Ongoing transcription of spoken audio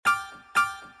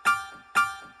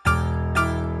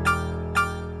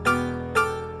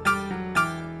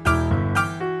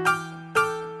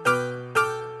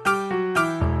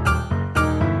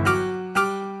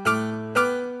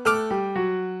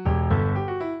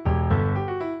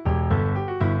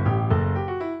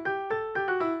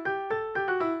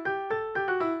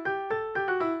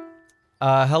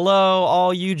Hello,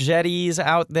 all you Jetties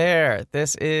out there.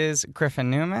 This is Griffin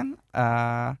Newman.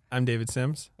 I'm David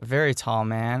Sims. A very tall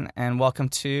man, and welcome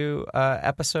to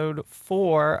episode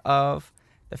 4 of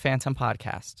the Phantom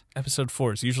Podcast. Episode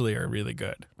 4s usually are really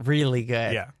good. Really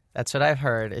good. Yeah. That's what I've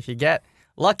heard. If you get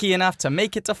lucky enough to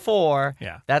make it to 4,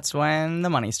 that's when the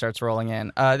money starts rolling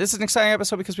in. This is an exciting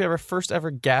episode because we have our first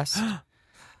ever guest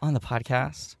on the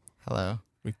podcast. Hello.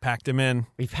 We packed him in.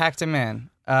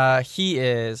 He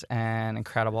is an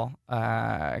incredible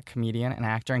comedian, an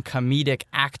actor, and comedic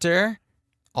actor.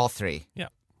 All three. Yeah.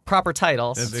 Proper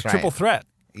titles. The triple threat.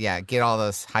 Yeah, get all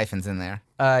those hyphens in there.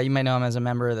 You might know him as a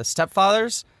member of the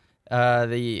Stepfathers,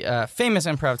 the famous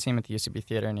improv team at the UCB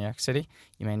Theater in New York City.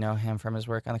 You may know him from his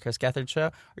work on The Chris Gethard Show,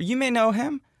 or you may know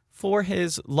him for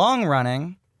his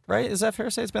long-running, right? Is that fair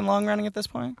to say it's been long-running at this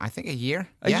point? I think a year.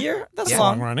 A year? That's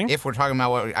long running. If we're talking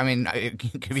about what, I mean, it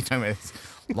could be talking about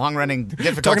long-running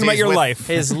difficulties. Talking about your life.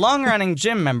 His long-running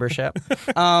gym membership.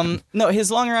 No,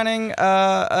 his long-running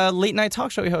late-night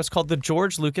talk show he hosts called The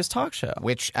George Lucas Talk Show.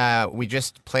 Which we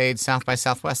just played South by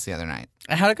Southwest the other night.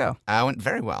 How'd it go? It went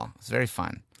very well. It was very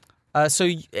fun. So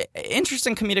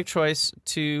interesting comedic choice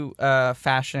to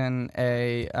fashion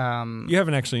a... You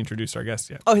haven't actually introduced our guest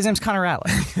yet. Oh, his name's Connor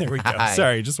Ratliff. There we go. Hi.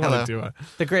 Sorry, just wanted Hello. to...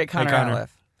 The great Connor Connor. Ratliff.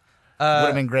 Would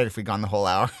have been great if we'd gone the whole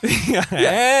hour.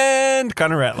 And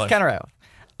Connor Ratliff. Connor Ratliff.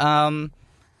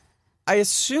 I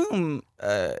assume,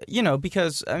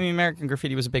 because, American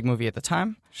Graffiti was a big movie at the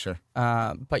time. Sure.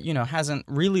 But, hasn't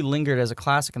really lingered as a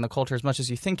classic in the culture as much as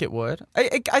you think it would.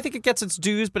 I think it gets its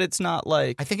dues, but it's not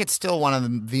like... I think it's still one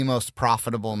of the most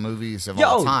profitable movies of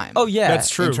all time. Oh, yeah. That's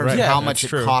true. In terms right. of how That's much it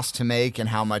true. costs to make and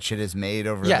how much it has made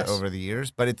over the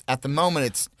years. But at the moment,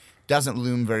 it doesn't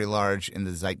loom very large in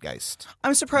the zeitgeist.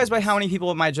 I'm surprised by how many people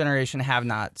of my generation have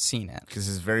not seen it. Because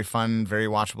it's a very fun, very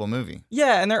watchable movie.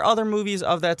 Yeah, and there are other movies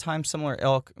of that time, similar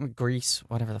ilk, Grease,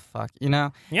 whatever the fuck,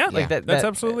 Yeah, Like that's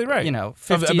absolutely right. 50s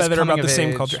that are about coming the of same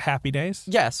age. culture. Happy Days.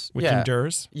 Yes, Which yeah.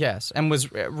 endures. Yes, and was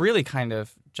really kind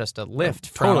of just a lift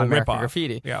from Total American ripoff.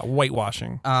 Graffiti. Yeah,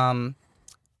 whitewashing.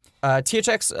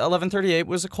 THX 1138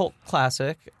 was a cult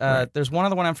classic. There's one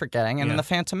other one I'm forgetting, and then The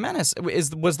Phantom Menace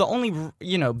was the only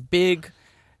big,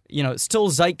 still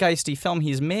zeitgeisty film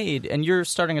he's made. And you're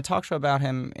starting a talk show about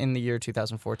him in the year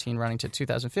 2014, running to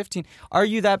 2015. Are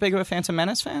you that big of a Phantom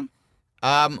Menace fan?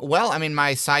 Well,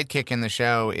 my sidekick in the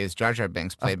show is Jar Jar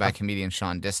Binks, played by comedian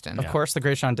Sean Diston. Of course, the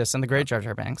great Sean Diston, the great Jar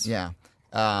Jar Banks. Yeah.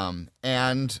 But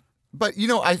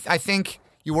I think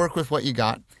you work with what you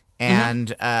got,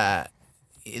 and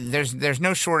there's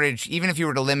no shortage. Even if you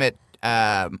were to limit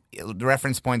the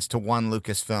reference points to one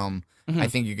Lucasfilm, I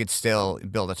think you could still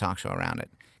build a talk show around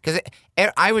it. Because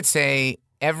I would say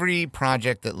every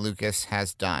project that Lucas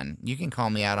has done, you can call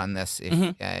me out on this if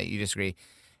you disagree.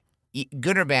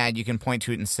 Good or bad, you can point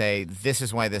to it and say, this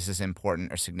is why this is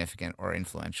important or significant or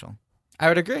influential. I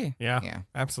would agree. Yeah,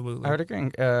 absolutely. I would agree.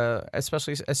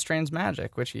 Especially Strange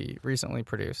Magic, which he recently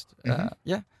produced.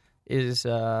 Is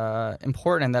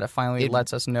important in that it finally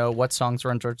lets us know what songs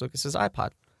were on George Lucas's iPod.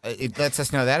 It lets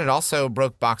us know that. It also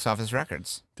broke box office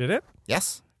records. Did it?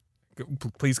 Yes.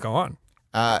 Please go on.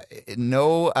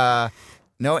 No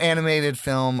animated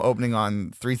film opening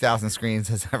on 3,000 screens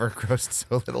has ever grossed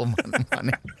so little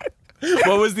money.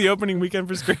 What was the opening weekend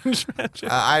for Strange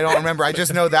Magic? I don't remember. I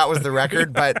just know that was the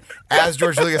record. But as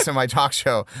George Lucas in my talk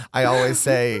show, I always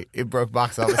say it broke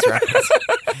box office records.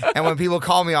 And when people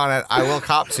call me on it, I will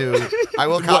cop to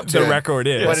what the it. record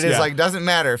is. But it is doesn't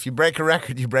matter. If you break a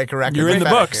record, you break a record. You're in the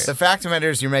books. The fact of the matter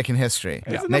is you're making history.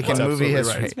 Making movie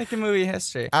history. Right. Making movie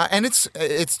history. And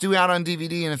it's due out on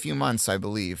DVD in a few months, I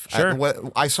believe. Sure.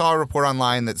 I saw a report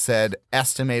online that said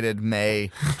estimated May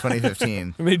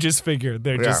 2015. They just figured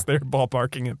they're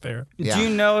ballparking it there. Yeah. Do you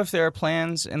know if there are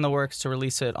plans in the works to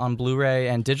release it on Blu-ray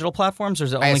and digital platforms, or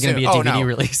is it only going to be a DVD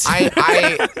release?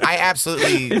 I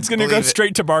absolutely. It's going to go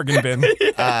straight to bargain bin.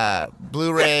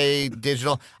 Blu-ray,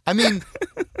 digital.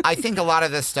 I think a lot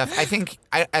of this stuff.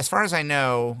 As far as I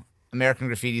know, American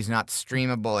Graffiti is not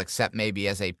streamable except maybe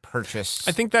as a purchase.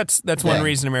 I think that's one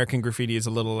reason American Graffiti is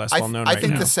a little less well known. I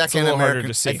think now. the second it's a little American. harder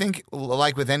to see. I think,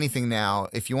 like with anything now,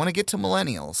 if you want to get to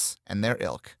millennials and their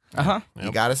ilk,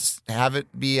 you got to have it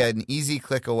be an easy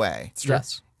click away.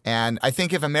 Yes. And I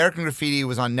think if American Graffiti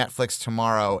was on Netflix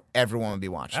tomorrow, everyone would be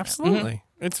watching Absolutely. it.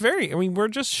 It's very, we're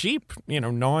just sheep,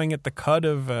 gnawing at the cud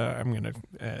of, I'm going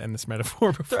to end this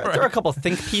metaphor before. There are a couple of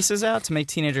think pieces out to make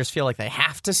teenagers feel like they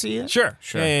have to see it. Sure.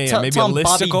 Yeah. Maybe tell a them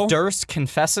Bobby listicle. Durst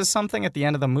confesses something at the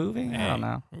end of the movie. I don't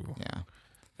know. Yeah.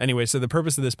 Anyway, so the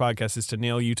purpose of this podcast is to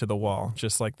nail you to the wall,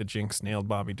 just like the Jinx nailed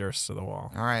Bobby Durst to the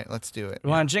wall. All right, let's do it. We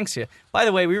want to jinx you. By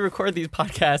the way, we record these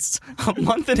podcasts a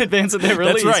month in advance of their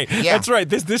release. That's right. Yeah. That's right.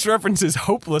 This reference is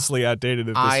hopelessly outdated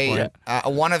at this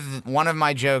point. One of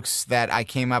my jokes that I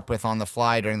came up with on the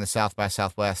fly during the South by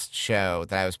Southwest show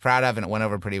that I was proud of and it went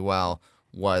over pretty well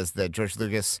was that George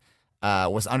Lucas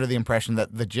was under the impression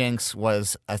that The Jinx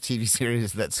was a TV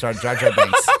series that starred Jar Jar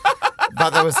Binks.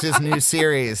 Thought that was his new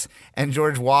series, and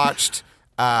George watched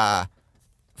 4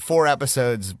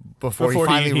 episodes before he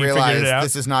finally he realized figured it out.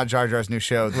 this is not Jar Jar's new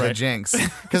show, The Jinx.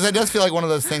 Because it does feel like one of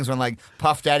those things when like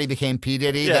Puff Daddy became P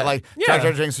Diddy, that like Jar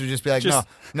Jar Jinx would just be like,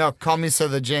 no, call me so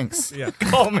The Jinx. Yeah.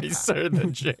 Call me Sir the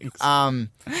Jinx.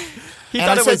 He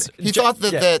thought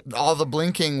that all the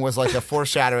blinking was like a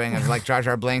foreshadowing of like Jar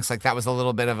Jar blinks, like that was a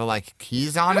little bit of a like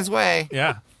he's on his way.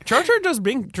 Yeah. Jar Jar does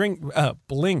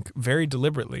blink very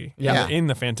deliberately in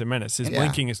The Phantom Menace. His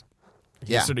blinking is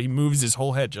he moves his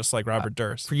whole head just like Robert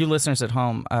Durst. For you listeners at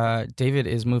home, David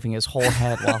is moving his whole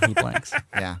head while he blinks.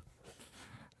 Yeah.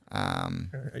 All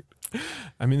right.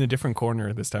 I'm in a different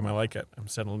corner this time. I like it. I'm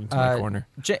settled into my corner.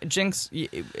 Jinx, Jinks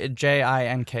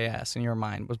in your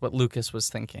mind was what Lucas was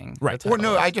thinking. Right. Well,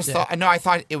 no, I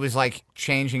thought it was like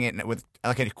changing it with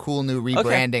like a cool new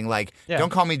rebranding. Okay. Like, don't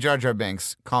call me Jar Jar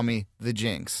Binks, call me The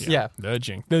Jinx. Yeah. The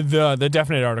Jinx. The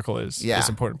definite article is this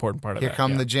important part of Here that.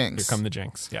 come the Jinx. Here come the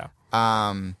Jinx. Yeah.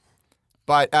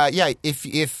 But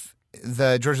if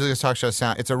the George Lucas talk show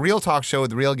it's a real talk show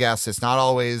with real guests. It's not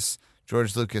always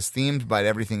George Lucas themed, but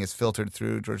everything is filtered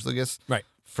through George Lucas. Right.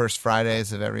 First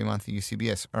Fridays of every month at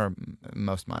UCBS, or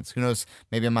most months. Who knows?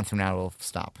 Maybe a month from now it'll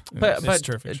stop. But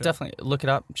terrific show. definitely look it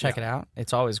up, check it out.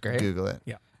 It's always great. Google it.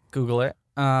 Yeah. Google it.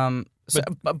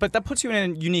 But that puts you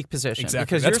in a unique position. Exactly.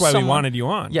 Because that's why we wanted you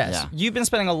on. Yes. Yeah. You've been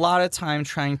spending a lot of time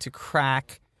trying to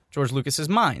crack George Lucas's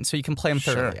mind so you can play him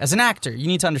thoroughly. Sure. As an actor, you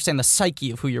need to understand the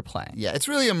psyche of who you're playing. Yeah, it's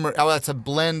really it's a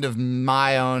blend of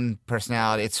my own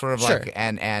personality. It's sort of like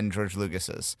and George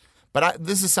Lucas's. But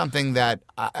this is something that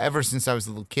ever since I was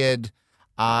a little kid,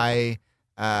 I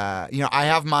have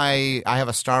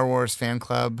a Star Wars fan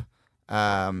club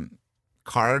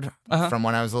card from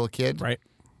when I was a little kid, right,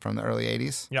 from the early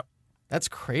 '80s. Yep. That's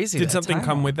crazy. Did something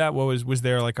come with that? What was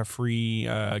there like a free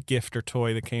gift or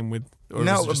toy that came with? Or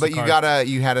No, was it just but a card?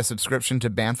 you had a subscription to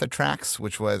Bantha Tracks,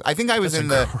 which was I think I was That's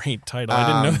in a the great title. I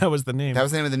didn't know that was the name. That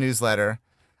was the name of the newsletter.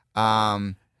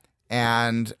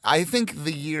 And I think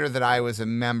the year that I was a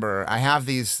member, I have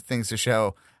these things to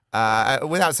show.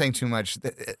 Without saying too much,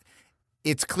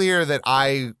 it's clear that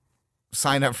I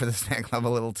signed up for this fan club a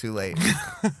little too late.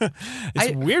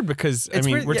 It's weird because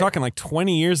we're talking like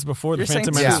 20 years before the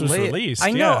Phantom saying Menace was late. released.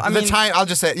 I know. Yeah. I mean, the time, I'll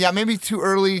just say, maybe too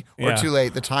early or too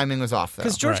late. The timing was off, though.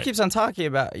 because George Right. keeps on talking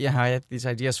about how I had these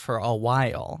ideas for a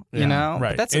while, you Yeah, know?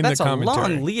 right. But In that's the a long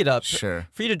commentary. lead up Sure.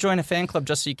 for you to join a fan club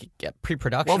just so you could get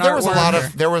pre-production. Well, there was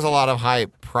artwork. there was a lot of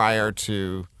hype prior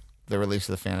to the release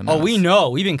of the Phantom Menace. Oh, we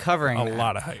know. We've been covering a that.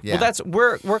 lot of hype. Yeah.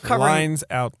 Well, we're covering. Lines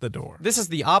out the door. This is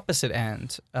the opposite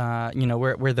end, where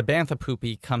the Bantha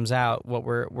poopy comes out. What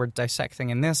we're dissecting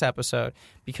in this episode,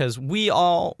 because we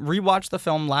all rewatched the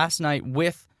film last night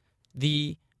with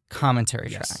the commentary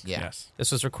track. Yeah. Yes.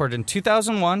 This was recorded in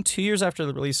 2001, 2 years after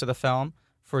the release of the film,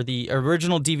 for the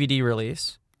original DVD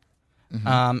release.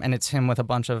 And it's him with a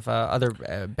bunch of other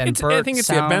Ben Burt. I think it's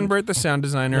Ben Burt, the sound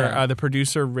designer, the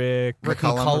producer Rick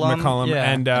McCullum,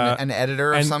 yeah. and an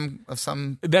editor of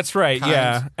some. That's right, kind.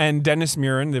 yeah, and Dennis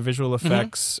Muren, the visual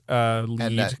effects lead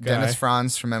And guy. Dennis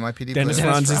Franz from NYPD. Dennis Blue.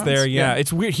 Franz is there. Yeah,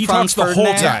 it's weird. He Franz talks the whole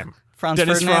Ferdinand. time. Franz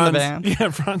Dennis Ferdinand, the Franz, band. yeah,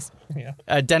 Franz.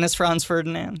 Yeah. Dennis Franz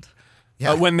Ferdinand.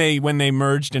 Yeah. When they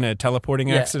merged in a teleporting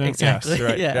accident. exactly. Yes,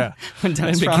 right. Yeah. When And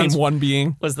Dennis became Franz one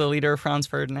being. was the leader of Franz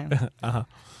Ferdinand.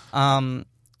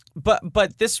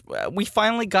 But this we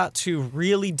finally got to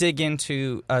really dig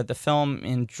into the film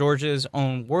in George's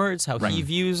own words, how he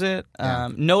views it,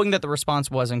 knowing that the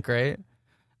response wasn't great.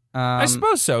 I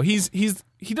suppose so. He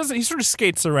sort of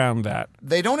skates around that.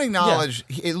 They don't acknowledge.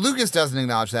 Lucas doesn't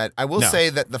acknowledge that. I will say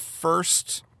that the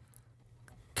first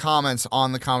comments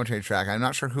on the commentary track, I'm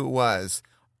not sure who it was,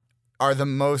 are the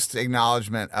most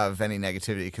acknowledgement of any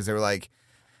negativity, because they were like,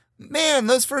 man,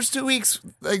 those first 2 weeks,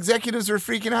 the executives were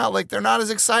freaking out. Like, they're not as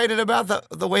excited about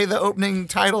the way the opening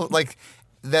title, like,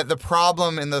 that the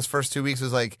problem in those first 2 weeks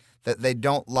was, like, that they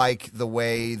don't like the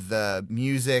way the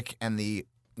music and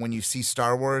when you see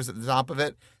Star Wars at the top of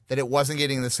it, that it wasn't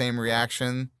getting the same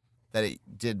reaction that it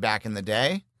did back in the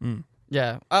day.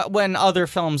 Yeah. When other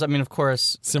films, I mean, of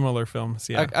course, Similar films,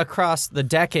 yeah. across the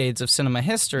decades of cinema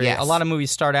history, Yes. a lot of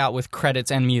movies start out with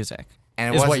credits and music.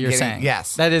 And it is wasn't what you're getting- saying.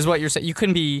 yes. That is what you're saying. You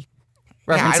couldn't be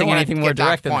referencing anything more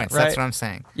direct than that, points. right? That's what I'm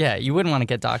saying. Yeah, you wouldn't want to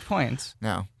get docked points.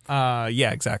 No.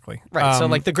 Yeah, exactly. Right. So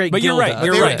like the Great But Gilda. you're right.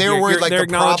 You're right. They were worried, like, they're the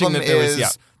acknowledging problem that there was,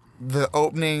 is the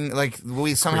opening, like,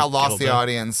 we somehow Great lost the Gilda.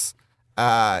 audience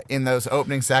in those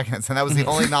opening seconds, and that was the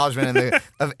only acknowledgement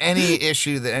of any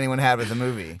issue that anyone had with the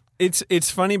movie. It's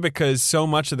funny because so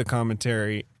much of the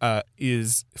commentary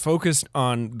is focused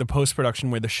on the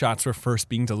post-production where the shots were first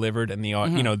being delivered and the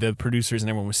the producers and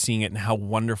everyone was seeing it and how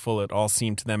wonderful it all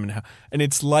seemed to them and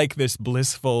it's like this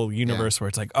blissful universe where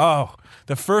it's like, oh,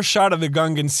 the first shot of the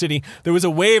Gungan city, there was a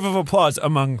wave of applause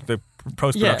among the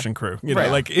post-production crew. You know,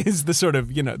 like is the sort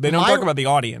of, they don't talk about the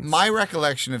audience. My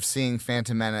recollection of seeing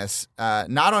Phantom Menace,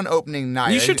 not on opening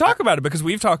night. You should talk about it because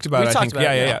we've talked about it, I think.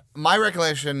 Yeah. My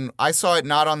recollection, I saw it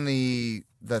not on the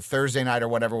Thursday night or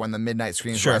whatever when the midnight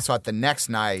screens were. I saw it the next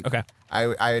night. Okay.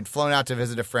 I had flown out to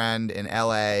visit a friend in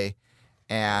L.A.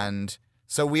 and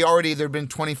so there'd been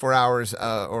 24 hours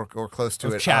or close to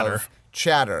it of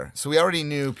chatter. So we already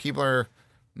knew people are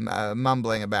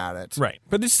mumbling about it. Right.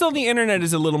 But it's still, the internet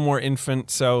is a little more infant,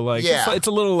 so like it's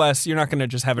a little less, you're not going to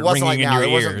just have it ringing like in now. your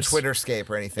ears. It wasn't Twitterscape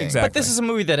or anything. Exactly. But this is a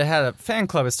movie that had a fan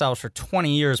club established for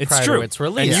 20 years It's prior true. to its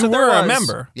release. And So you there were a was-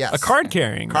 member. Yes. A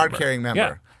card-carrying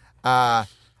member. Yeah.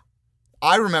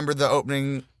 I remember the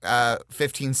opening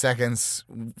 15 seconds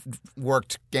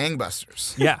worked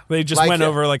gangbusters. Yeah, they just Like, went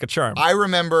over like a charm. I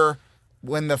remember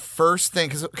when the first thing,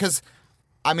 because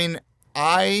I mean,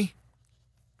 I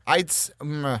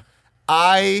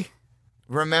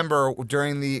remember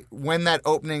when that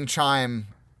opening chime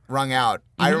rung out,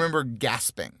 I remember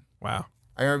gasping. Wow.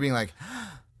 I remember being like,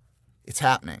 it's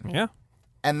happening. Yeah.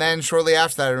 And then shortly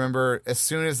after that, I remember as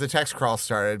soon as the text crawl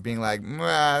started, being like,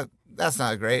 that's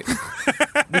not great.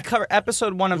 We cover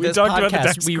episode 1 of We this talked about the podcast.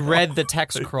 text We crawl. read the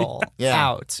text crawl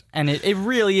out, and it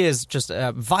really is just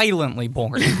violently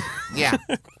boring. Yeah.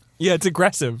 Yeah, it's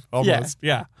aggressive almost.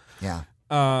 Yeah. Yeah.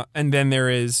 And then there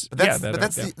is... But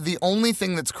that's the only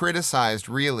thing that's criticized,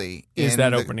 really, Is in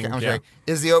that the opening, commentary,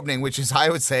 yeah. is the opening, which is, I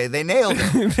would say, they nailed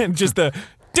it. just the...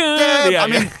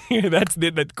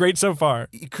 that's great so far.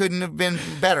 It couldn't have been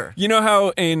better. You know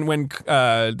how when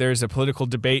there's a political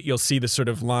debate, you'll see the sort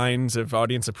of lines of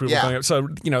audience approval Yeah. going up. So,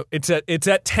 it's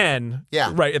at 10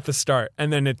 Yeah. right at the start,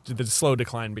 and then the slow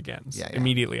decline begins Yeah.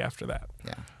 immediately after that.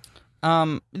 Yeah.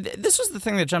 This was the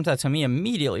thing that jumped out to me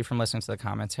immediately from listening to the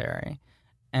commentary.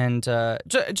 And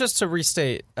just to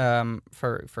restate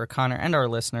for Connor and our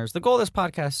listeners, the goal of this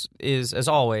podcast is, as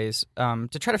always, to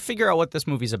try to figure out what this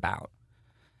movie's about.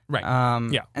 Right.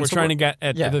 And we're so trying to get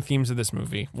at yeah. the themes of this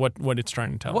movie, what it's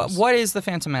trying to tell us. What is the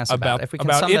Phantom Menace about? If we can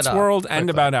about sum its that up world and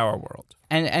quickly. about our world.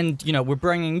 And we're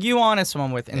bringing you on as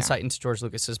someone with insight into George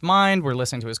Lucas's mind. We're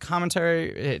listening to his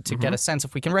commentary to get a sense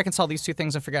if we can reconcile these two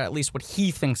things and figure out at least what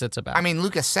he thinks it's about. I mean,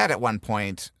 Lucas said at one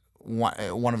point,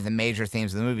 one of the major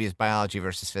themes of the movie is biology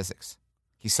versus physics.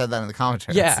 He said that in the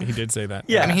commentary. Yeah. He did say that.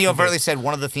 Yeah. I mean, he overtly said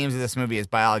one of the themes of this movie is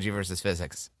biology versus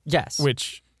physics. yes.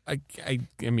 Which I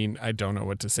mean, I don't know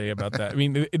what to say about that. I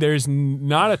mean, there's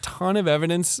not a ton of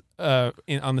evidence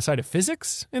on the side of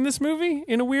physics in this movie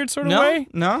in a weird sort of way.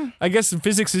 No. I guess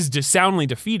physics is just soundly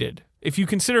defeated. If you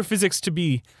consider physics to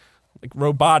be like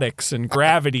robotics and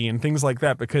gravity and things like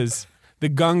that, because the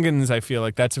Gungans, I feel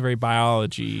like that's a very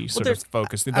biology sort of there's-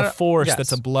 focus. The don't- Force, yes.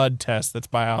 that's a blood test, that's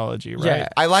biology, right? Yeah.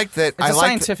 I like that. It's a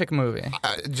scientific movie.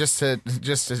 Just to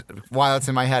while it's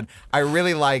in my head, I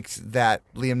really liked that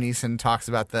Liam Neeson talks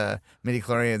about the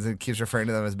midichlorians and keeps referring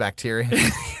to them as bacteria.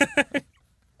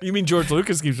 You mean George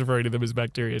Lucas keeps referring to them as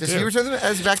bacteria, Does too? he refer to them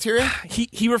as bacteria?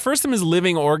 He refers to them as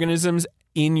living organisms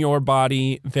in your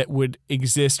body that would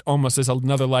exist almost as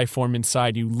another life form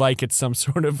inside you, like it's some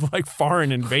sort of like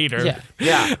foreign invader. Yeah.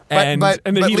 Yeah, And then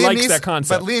he Liam likes Neeson, that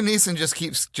concept. But Liam Neeson just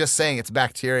keeps saying it's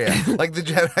bacteria. Like the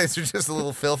Jedi's are just a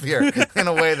little filthier in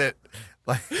a way that,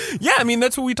 like, Yeah, I mean,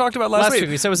 that's what we talked about last Last week. week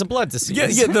we said it was a blood disease.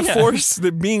 Yeah, the Force,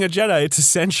 being a Jedi, it's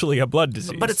essentially a blood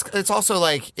disease. but it's also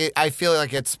like I feel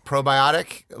like it's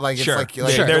probiotic. Like it's sure. like Sure.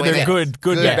 the way They're they- good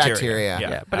bacteria.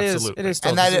 Yeah, but absolutely. it is still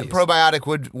And a that disease.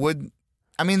 probiotic would.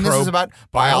 I mean, this is about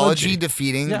biology biology.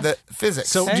 defeating Yeah. the physics.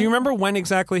 So, do you remember when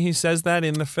exactly he says that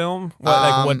in the film?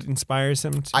 What inspires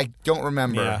him? I don't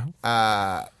remember.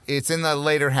 Yeah. It's in the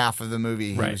later half of the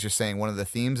movie. He Right. was just saying one of the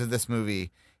themes of this movie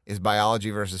is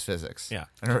biology versus physics. Yeah.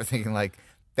 I remember thinking, like,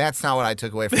 that's not what I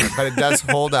took away from it, but it does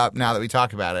hold up now that we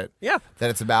talk about it. Yeah.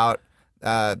 That it's about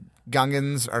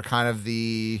Gungans are kind of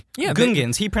the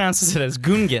Gungans. He pronounces it as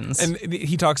Gungans. And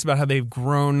he talks about how they've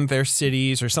grown their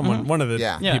cities, or one of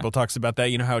the people talks about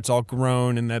that. You know, how it's all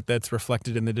grown, and that's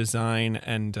reflected in the design,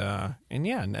 and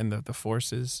the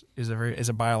Force is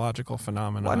a biological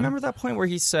phenomenon. Well, I remember that point where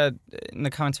he said in the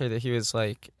commentary that he was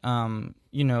like,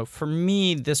 for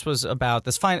me, this was about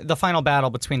the final battle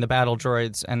between the battle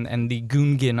droids and the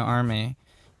Gungan army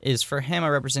is for him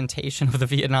a representation of the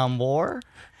Vietnam War.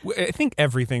 I think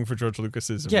everything for George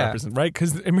Lucas is right?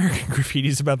 Because American Graffiti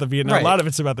is about the Vietnam. Right. A lot of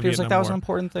it's about the Vietnam War. That was War. an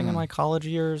important thing in my college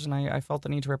years, and I felt the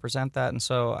need to represent that. And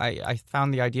so I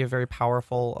found the idea very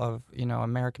powerful of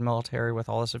American military with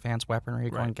all this advanced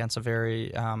weaponry going against a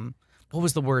very what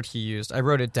was the word he used? I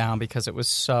wrote it down because it was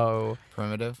so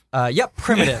primitive.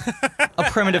 Primitive.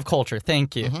 A primitive culture.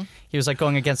 Thank you. Mm-hmm. He was like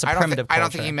going against a primitive culture. I don't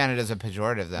think he meant it as a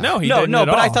pejorative, though. No, he didn't at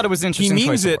but all. I thought it was an interesting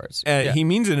choice of words. He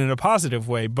means it in a positive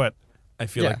way, but I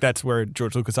feel like that's where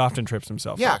George Lucas often trips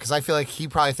himself. Yeah, because I feel like he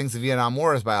probably thinks the Vietnam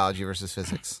War is biology versus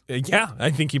physics. I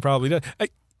think he probably does.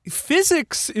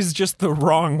 Physics is just the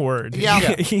wrong word.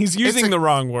 Yeah. He's using the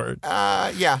wrong word.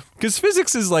 Yeah. Because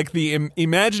physics is like the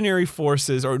imaginary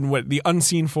forces, or the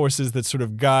unseen forces that sort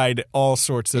of guide all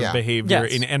sorts of behavior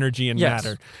in energy and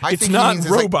matter. It's not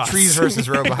robots. Like trees versus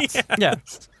robots.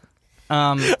 Yes.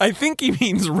 I think he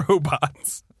means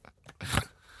robots.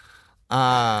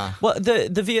 Well,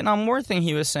 the Vietnam War thing,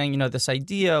 he was saying, this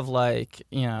idea of like,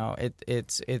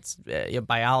 it's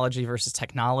biology versus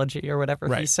technology or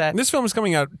whatever he said. And this film is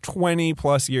coming out 20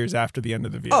 plus years after the end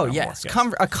of the Vietnam War. Oh, yes.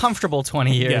 A comfortable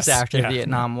 20 years after the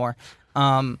Vietnam War.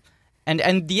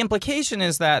 And the implication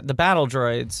is that the battle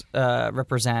droids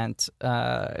represent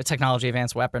technology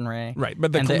advanced weaponry. Right,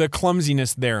 but the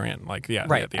clumsiness therein.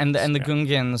 Right, and the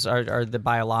Gungans are the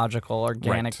biological,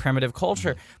 organic, primitive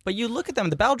culture. But you look at them,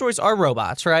 the battle droids are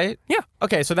robots, right? Yeah.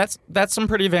 Okay, so that's some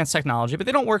pretty advanced technology, but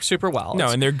they don't work super well. No,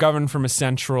 and they're governed from a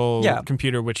central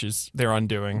computer, which is their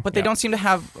undoing. But they don't seem to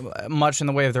have much in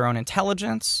the way of their own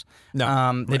intelligence.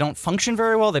 No. They don't function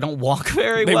very well. They don't walk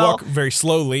very well. They walk very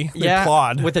slowly. They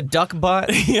plod. With a duck butt.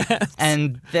 Yes.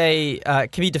 And they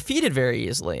can be defeated very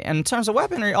easily. And in terms of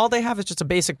weaponry, all they have is just a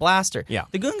basic blaster. Yeah.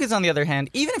 The Gungans, on the other hand,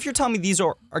 even if you're telling me these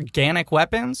are organic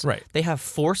weapons, they have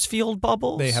force field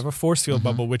bubbles. They have a force field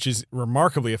bubble, which is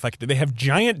remarkably effective. They have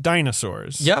giant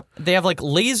dinosaurs. Yep. They have like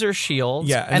laser shields.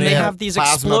 Yeah. And they have these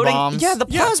exploding bombs. Yeah, the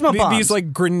plasma bombs. These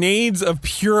like grenades of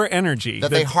pure energy.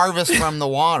 That they harvest from the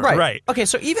water. Right. Okay,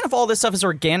 so even if all this stuff is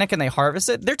organic and they harvest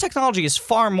it, their technology is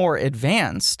far more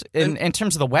advanced in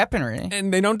terms of the weaponry.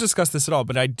 And they don't discuss this at all,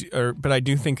 but I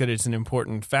do think that it's an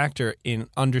important factor in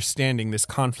understanding this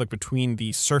conflict between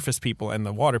the surface people and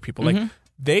the water people. Like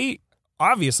they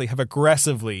obviously have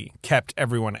aggressively kept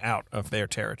everyone out of their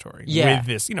territory with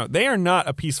this. They are not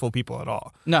a peaceful people at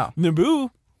all. No.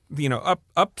 Naboo,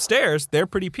 upstairs, they're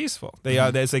pretty peaceful. They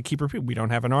as they keep repeating, we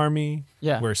don't have an army.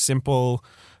 Yeah. We're a simple,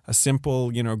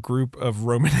 group of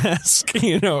Romanesque,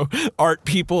 art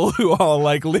people who all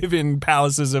like live in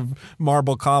palaces of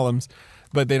marble columns,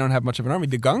 but they don't have much of an army.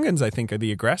 The Gungans, I think, are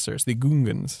the aggressors. The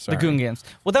Gungans. Sorry. The Gungans.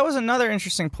 Well, that was another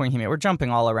interesting point he made. We're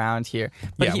jumping all around here.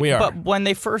 But we are. But when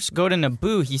they first go to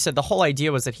Naboo, he said the whole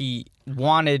idea was that he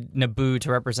wanted Naboo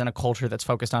to represent a culture that's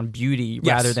focused on beauty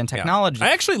rather than technology. Yeah. I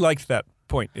actually liked that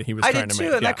point that he was trying to make. I did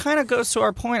too, and that kind of goes to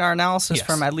our point, our analysis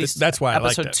from at least that's why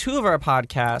episode 2 of our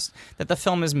podcast, that the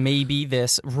film is maybe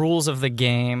this rules of the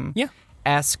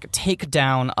game-esque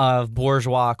takedown of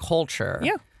bourgeois culture.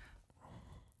 Yeah.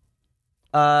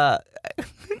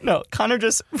 No, Connor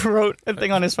just wrote a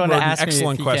thing on his phone to ask me if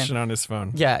excellent he question can. On his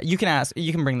phone. Yeah, you can ask.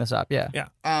 You can bring this up. Yeah.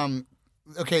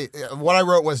 Okay, what I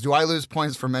wrote was, do I lose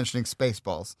points for mentioning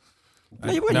Spaceballs?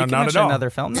 No, you would. No, you can not mention at all. another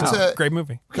film. It's No. a Great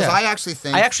movie. Because I actually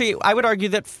think... I would argue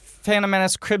that Phantom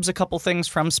Menace cribs a couple things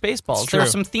from Spaceballs. There are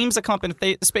some themes that come up in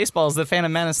Spaceballs that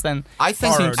Phantom Menace then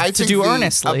seems to do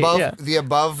earnestly. The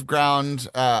above ground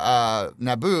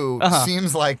Naboo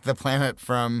seems like the planet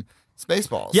from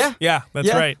Spaceballs. Yeah,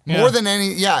 that's right. More than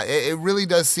any... Yeah, it really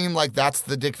does seem like that's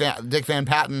the Dick Van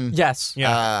Patten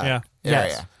area.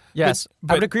 Yes,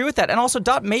 I would agree with that. And also,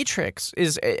 Dot Matrix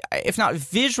is, if not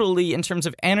visually, in terms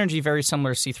of energy, very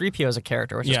similar to C-3PO as a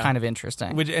character, which is kind of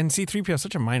interesting. And C-3PO is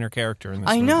such a minor character in this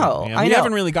movie. I know. We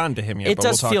haven't really gotten to him yet, but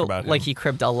we'll talk about him. It does feel like he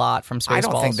cribbed a lot from Spaceballs. I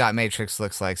don't think Dot Matrix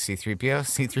looks like C-3PO.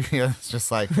 C-3PO is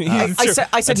just like...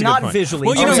 I said not visually.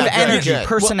 Well, in terms of energy,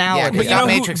 personality. But Dot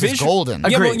Matrix is golden.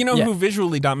 Yeah, well, who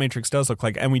visually Dot Matrix does look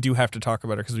like, and we do have to talk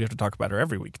about her because we have to talk about her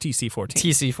every week, TC-14.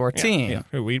 TC-14.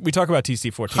 Yeah. We talk about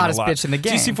TC-14 Hottest a lot. bitch in the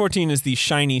game. TC-14 TC-14 is the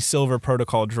shiny silver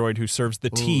protocol droid who serves the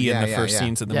tea in the first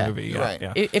scenes of the movie. Yeah, Right.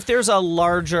 yeah. If there's a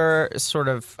larger sort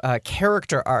of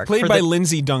character arc, Played for by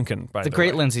Lindsay Duncan, by the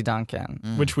great way, Lindsay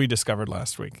Duncan, which we discovered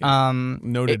last week.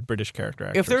 Noted British character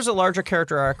actor. if there's a larger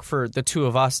character arc for the two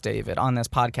of us, David, on this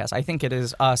podcast, I think it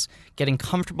is us getting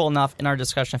comfortable enough in our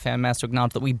discussion of Phantom Menace to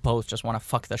acknowledge that we both just want to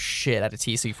fuck the shit out of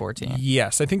TC-14.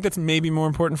 Yes, I think that's maybe more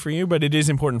important for you, but it is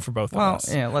important for both of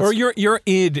us. Yeah, or your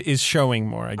id is showing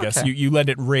more, I guess. Okay. You let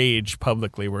it rage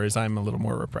publicly, whereas I'm a little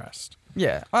more repressed.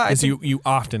 Yeah. Well, Because you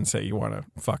often say you want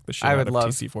to fuck the shit I out would of love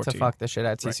TC-14. to fuck the shit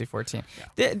out of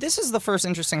TC-14. This is the first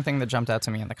interesting thing that jumped out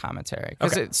to me in the commentary,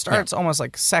 because it starts almost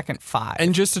like second 5.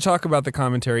 And just to talk about the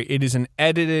commentary, it is an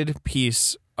edited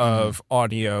piece of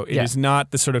audio. It is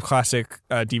not the sort of classic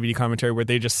DVD commentary where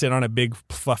they just sit on a big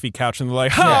fluffy couch and they're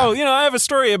like, I have a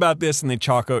story about this, and they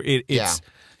chalk out. It's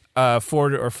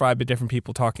 4 or 5 different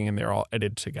people talking, and they're all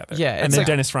edited together. Yeah, and it's then like-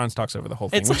 Dennis Franz talks over the whole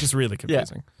thing, which is really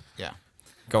confusing. Yeah.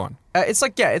 Go on. It's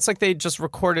like they just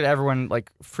recorded everyone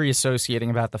like free associating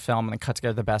about the film and then cut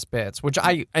together the best bits, which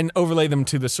And overlay them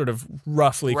to the sort of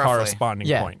roughly corresponding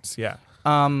Yeah. points. Yeah.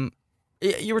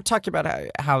 You were talking about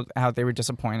how they were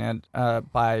disappointed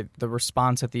by the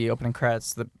response at the opening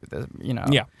credits, the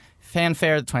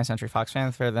fanfare, the 20th Century Fox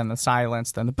fanfare, then the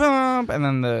silence, then the boom, and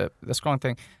then the scrolling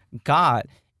thing. God,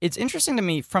 it's interesting to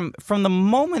me from the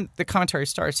moment the commentary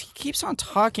starts, he keeps on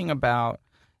talking about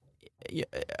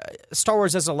Star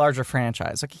Wars as a larger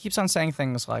franchise. Like, he keeps on saying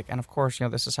things like, and of course,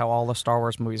 this is how all the Star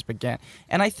Wars movies begin.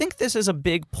 And I think this is a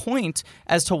big point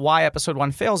as to why Episode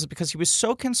 1 fails, is because he was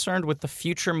so concerned with the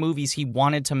future movies he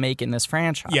wanted to make in this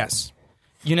franchise. Yes.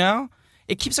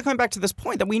 It keeps coming back to this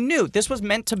point that we knew this was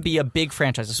meant to be a big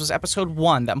franchise. This was Episode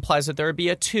 1. That implies that there would be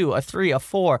a 2, a 3, a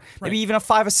 4, maybe even a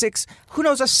 5, a 6, who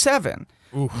knows, a 7.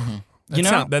 Ooh.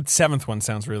 That 7th one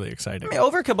sounds really exciting. I mean,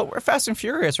 overkill, but we're Fast and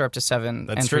Furious are up to 7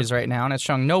 entries right now, and it's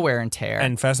showing no wear and tear.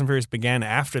 And Fast and Furious began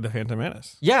after The Phantom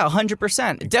Menace. Yeah,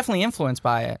 100%. Definitely influenced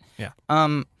by it. Yeah.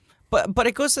 But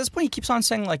it goes to this point. He keeps on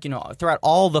saying, like, throughout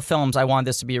all the films, I want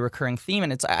this to be a recurring theme.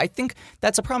 And I think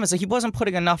that's a problem, is that he wasn't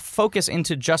putting enough focus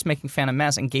into just making Phantom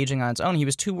Menace engaging on its own. He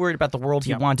was too worried about the world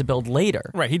he wanted to build later.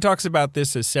 Right. He talks about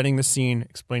this as setting the scene,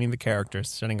 explaining the characters,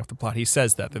 setting up the plot. He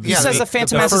says that. He says the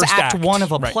Phantom Menace is act 1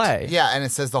 of a play. Yeah, and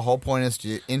it says the whole point is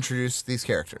to introduce these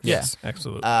characters. Yes,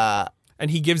 absolutely.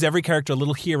 And he gives every character a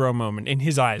little hero moment, in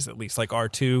his eyes at least, like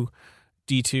R2...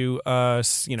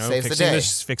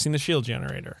 D2, fixing the shield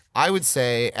generator. I would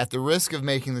say, at the risk of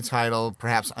making the title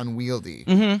perhaps unwieldy,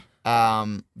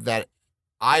 that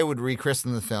I would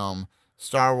rechristen the film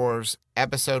Star Wars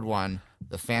Episode 1,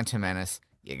 The Phantom Menace.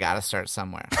 You gotta start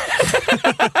somewhere.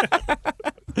 I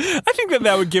think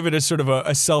that would give it a sort of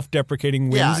a self-deprecating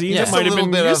whimsy that might have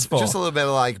been useful. Just a little bit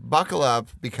of like, buckle up,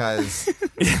 because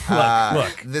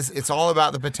look, it's all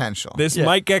about the potential. This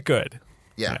might get good.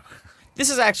 Yeah. This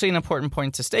is actually an important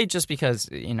point to state, just because,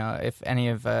 if any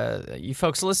of you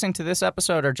folks listening to this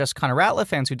episode are just kind of Ratlet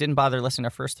fans who didn't bother listening to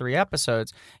the first 3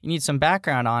 episodes, you need some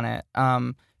background on it.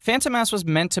 Phantom Menace was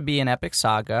meant to be an epic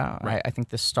saga, right? I think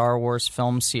the Star Wars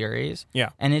film series. Yeah.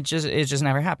 And it just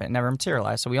never happened. It never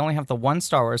materialized. So we only have the one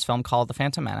Star Wars film called The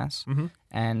Phantom Menace. Mm-hmm.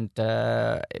 And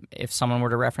if someone were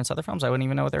to reference other films, I wouldn't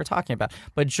even know what they were talking about.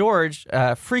 But George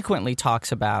frequently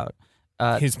talks about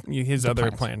his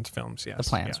other planned films, yes. The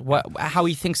plans. Yeah. How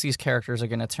he thinks these characters are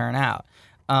going to turn out.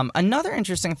 Another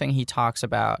interesting thing he talks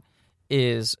about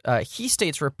is he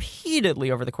states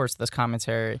repeatedly over the course of this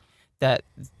commentary that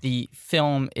the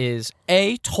film is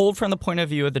told from the point of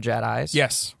view of the Jedis.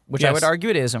 Yes. Which I would argue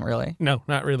it isn't really. No,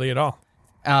 not really at all.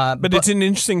 But it's an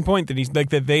interesting point that he's like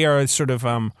that they are sort of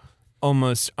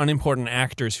almost unimportant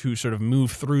actors who sort of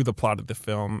move through the plot of the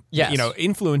film. Yes.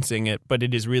 Influencing it, but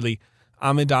it is really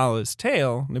Amidala's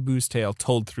tale, Naboo's tale,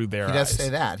 told through their eyes. He does say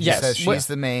that. He Yes. says she's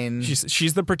the main...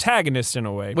 She's the protagonist in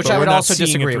a way, Which but I would we're not also seeing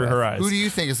disagree it through with. her eyes. Who do you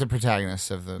think is the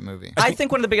protagonist of the movie? I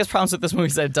think one of the biggest problems with this movie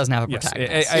is that it doesn't have a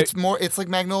protagonist. It's like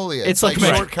Magnolia. It's like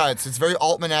like- shortcuts. It's very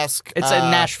Altman-esque. It's in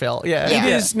Nashville. Yeah. Yeah.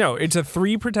 It is it's a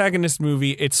 3 protagonist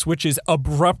movie. It switches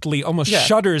abruptly, almost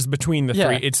shudders between the 3.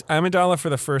 Yeah. It's Amidala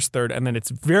for the first third, and then it's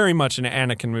very much an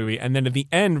Anakin movie, and then at the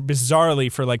end,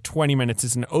 bizarrely for like 20 minutes,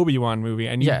 it's an Obi-Wan movie,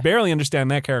 and you barely understand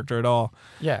that character at all.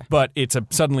 Yeah. But it's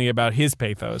suddenly about his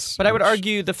pathos. But I would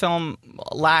argue the film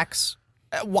lacks,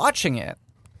 watching it,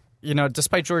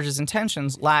 despite George's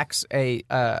intentions, lacks a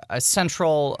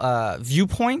central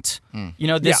viewpoint.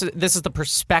 This is the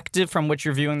perspective from which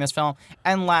you're viewing this film,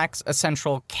 and lacks a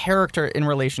central character in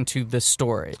relation to the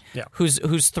story,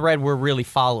 whose thread we're really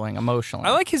following emotionally.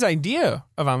 I like his idea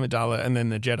of Amidala and then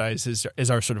the Jedis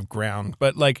is our sort of ground,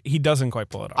 but like he doesn't quite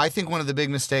pull it off. I think one of the big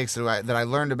mistakes that I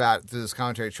learned about through this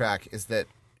commentary track is that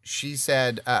she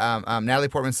said, Natalie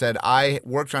Portman said, I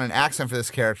worked on an accent for this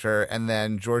character, and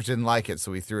then George didn't like it,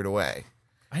 so he threw it away.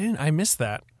 I missed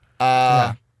that.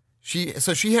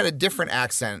 She had a different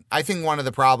accent. I think one of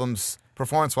the problems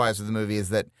performance-wise with the movie is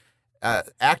that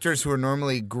actors who are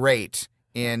normally great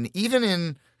even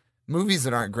in movies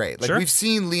that aren't great. Like Sure. we've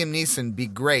seen Liam Neeson be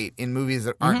great in movies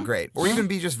that aren't great, or even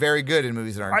be just very good in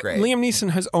movies that aren't great. Liam Neeson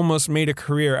has almost made a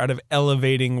career out of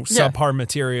elevating subpar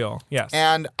material. Yes.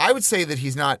 And I would say that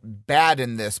he's not bad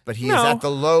in this, but he is No. at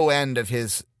the low end of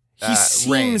his he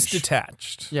seems range.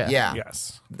 detached. Yeah.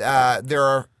 Yes. There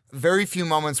are very few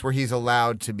moments where he's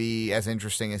allowed to be as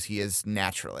interesting as he is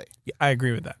naturally. I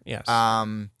agree with that. Yes.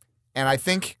 And I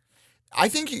think I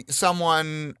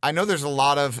know there's a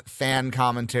lot of fan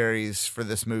commentaries for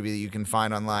this movie that you can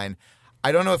find online.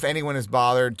 I don't know if anyone has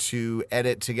bothered to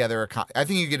edit together I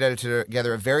think you could edit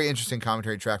together a very interesting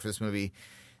commentary track for this movie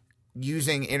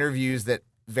using interviews that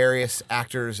various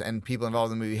actors and people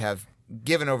involved in the movie have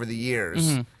given over the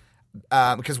years.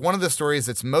 Because one of the stories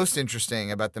that's most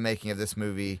interesting about the making of this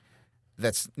movie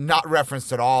that's not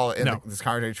referenced at all in this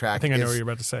commentary track I think I know what you're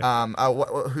about to say.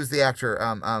 who's the actor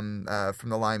from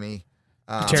the Limey?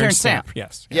 Terrence Stamp.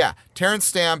 Yes. Yeah, Terrence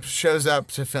Stamp shows up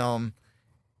to film,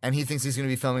 and he thinks he's going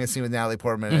to be filming a scene with Natalie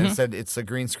Portman, and instead it's a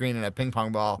green screen and a ping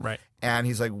pong ball. Right. And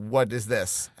he's like, "What is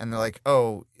this?" And they're like,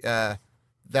 "Oh,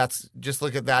 that's just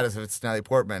look at that as if it's Natalie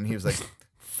Portman." And he was like,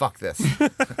 "Fuck this!"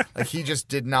 Like he just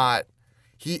did not.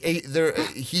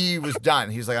 He was done.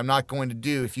 He was like, "I'm not going to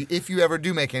do if you ever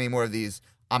do make any more of these,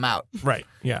 I'm out." Right.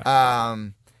 Yeah.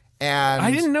 And I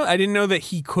didn't know that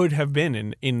he could have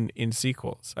been in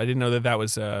sequels. I didn't know that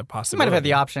was a He possibility. might have had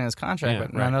the option in his contract, Yeah,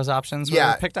 but none of those options were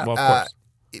Yeah, picked up. Well, of course.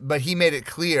 but he made it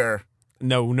clear.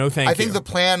 No, thank you. I think the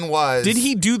plan was. Did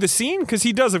he do the scene? Because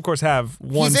he does, of course, have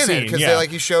one He's in scene. it because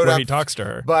he showed where up. he talks to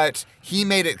her. But he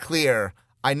made it clear.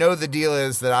 I know the deal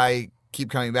is that I keep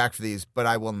coming back for these, but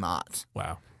I will not.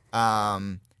 Wow.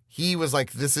 He was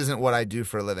like, "This isn't what I do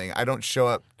for a living. I don't show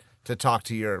up to talk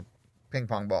to your ping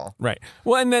pong ball." Right.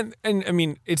 Well, and I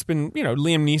mean, it's been,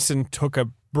 Liam Neeson took a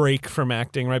break from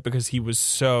acting, right? Because he was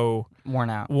so Worn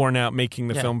out. making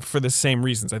the film for the same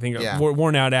reasons. I think Yeah.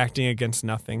 worn out acting against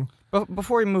nothing. But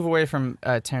before we move away from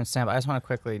Terrence Stamp, I just want to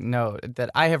quickly note that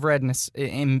I have read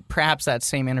in perhaps that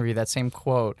same interview, that same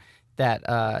quote,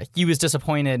 that he was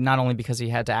disappointed not only because he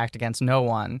had to act against no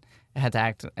one, had to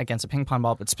act against a ping pong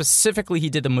ball, but specifically he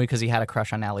did the movie because he had a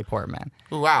crush on Natalie Portman,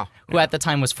 Ooh, wow. who at the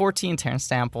time was 14. Terrence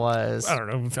Stamp was... I don't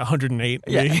know, 108.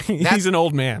 Yeah. He's an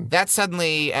old man. That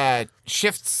suddenly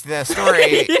shifts the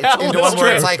story Yeah, into that's one where true.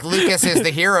 it's like Lucas is the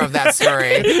hero of that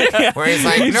story, where he's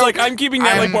like, He's "Nope, like, I'm keeping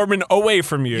Natalie Portman away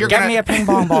from you. You're Get gonna- me a ping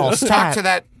pong ball. talk Stat. to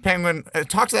that penguin.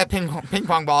 Talk to that ping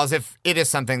pong ball as if it is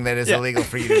something that is illegal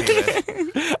for you to do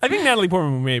with." I think Natalie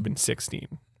Portman may have been 16.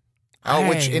 Oh,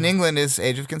 which in England is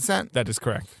age of consent. That is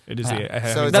correct. It is.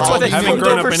 So That's all why they having filmed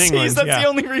grown up in overseas. England, That's yeah. the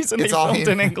only reason It's they all filmed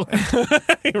in England.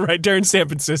 Right, Terrence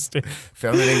Stamp insisted.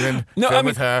 Film in England. No, film I mean-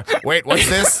 with her. Wait, what's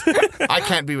this? I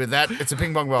can't be with that. It's a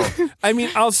ping pong ball. I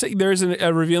mean, I'll say there's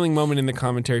a revealing moment in the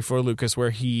commentary for Lucas where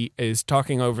he is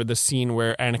talking over the scene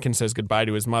where Anakin says goodbye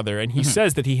to his mother, and he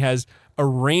says that he has a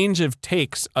range of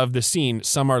takes of the scene.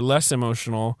 Some are less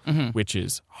emotional, which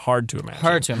is hard to imagine.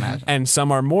 Hard to imagine. And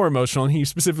some are more emotional, and he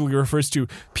specifically refers to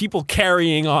people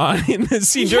carrying on in the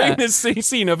scene during this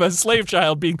scene of a slave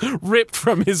child being ripped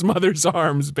from his mother's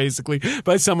arms, basically,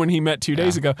 by someone he met 2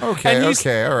 days ago. And he's-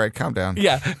 All right, calm down.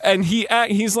 Yeah, and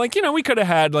he's like, we could have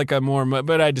had like a more,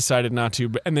 but I decided not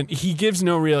to. And then he gives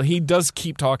he does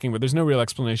keep talking, but there's no real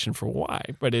explanation for why.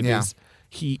 But it is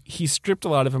he stripped a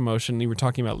lot of emotion. We were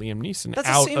talking about Liam Neeson That's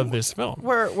a out scene of this film.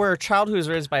 Where a child who is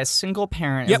raised by a single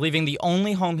parent Yep. is leaving the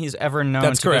only home he's ever known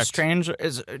That's to go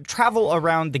correct. travel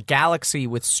around the galaxy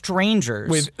with strangers.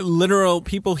 With literal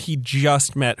people he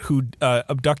just met who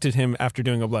abducted him after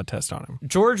doing a blood test on him.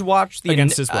 George watched the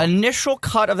Against his will. initial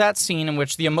cut of that scene in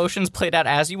which the emotions played out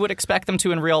as you would expect them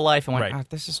to in real life, and went, Right. "Oh,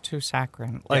 this is too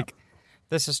saccharine.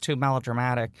 This is too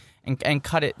melodramatic," and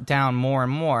cut it down more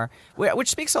and more, which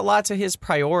speaks a lot to his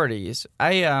priorities.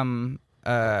 I'm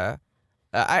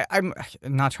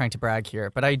not trying to brag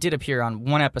here, but I did appear on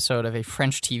one episode of a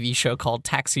French TV show called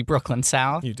Taxi Brooklyn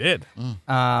South. You did.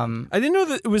 I didn't know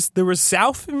that there was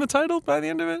South in the title by the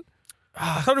end of it.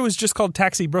 I thought it was just called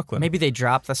Taxi Brooklyn. Maybe they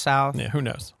dropped the South. Yeah, who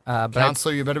knows? But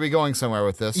Counselor, you better be going somewhere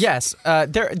with this. yes,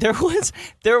 there was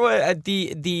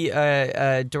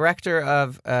the director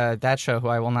of that show, who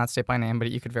I will not state by name, but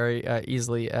you could very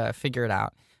easily figure it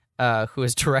out, who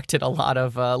has directed a lot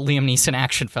of Liam Neeson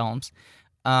action films.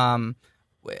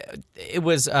 It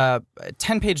was a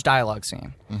 10-page dialogue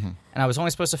scene, and I was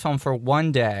only supposed to film for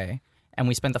one day. and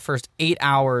we spent the first 8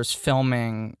 hours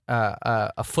filming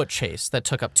a foot chase that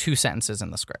took up 2 sentences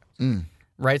in the script.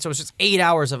 Right? So it was just 8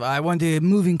 hours of I wanted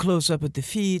moving close up at the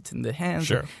feet and the hands,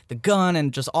 Sure. and the gun,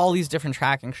 and just all these different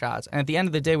tracking shots. And at the end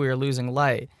of the day, we were losing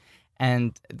light.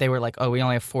 And they were like, oh, we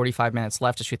only have 45 minutes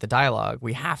left to shoot the dialogue.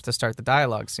 We have to start the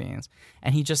dialogue scenes.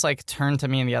 And he just like turned to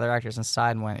me and the other actors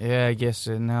inside and went, yeah, I guess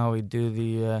now we do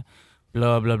the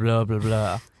blah, blah, blah, blah,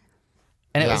 blah.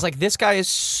 And it was like, this guy is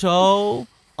so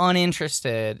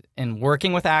uninterested in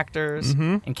working with actors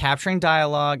and capturing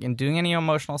dialogue and doing any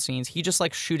emotional scenes. He just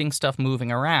likes shooting stuff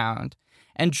moving around.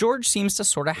 And George seems to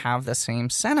sort of have the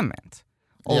same sentiment.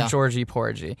 Old Georgie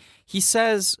Porgy. He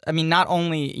says, I mean, not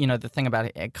only, the thing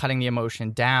about cutting the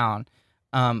emotion down,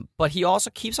 but he also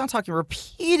keeps on talking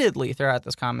repeatedly throughout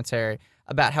this commentary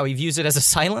about how he views it as a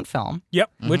silent film.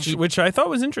 Yep, which I thought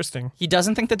was interesting. He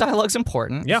doesn't think the dialogue's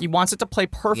important. Yeah. He wants it to play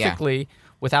perfectly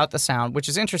without the sound, which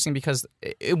is interesting because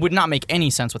it would not make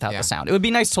any sense without the sound. It would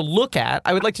be nice to look at.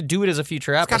 I would like to do it as a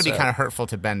future episode. It's got to be kind of hurtful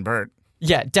to Ben Burt.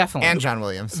 Yeah, definitely. And John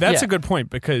Williams. That's a good point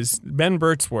because Ben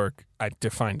Burt's work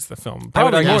defines the film. I would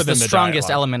Probably argue more it's than the strongest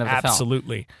dialogue. element of the film.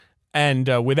 Absolutely.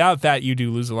 And without that, you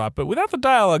do lose a lot. But without the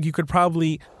dialogue, you could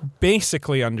probably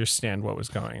basically understand what was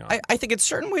going on. I think in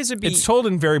certain ways it'd be... It's told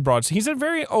in very broad... He's a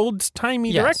very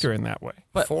old-timey director in that way.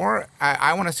 But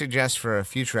I want to suggest for a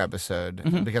future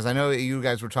episode, because I know you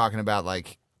guys were talking about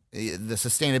like the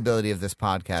sustainability of this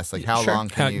podcast, like how long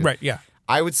can you... Right, yeah.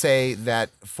 I would say that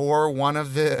for one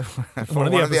of the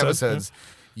episodes,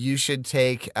 you should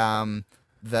take a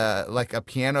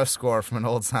piano score from an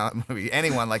old silent movie.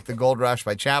 Anyone, like The Gold Rush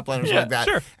by Chaplin or something like that.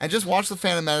 Sure. And just watch The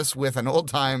Phantom Menace with an old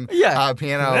time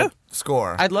piano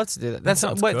score. I'd love to do that. That's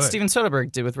what good. Steven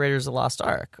Soderbergh did with Raiders of the Lost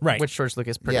Ark, Right. which George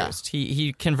Lucas produced.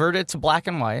 He converted it to black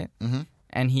and white,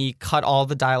 and he cut all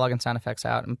the dialogue and sound effects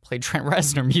out and played Trent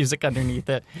Reznor music underneath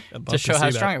it to show how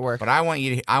strong it worked. But I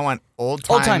want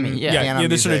old-timey piano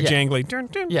this sort of music. jangly... Dun,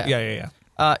 dun. Yeah.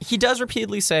 He does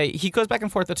repeatedly say, he goes back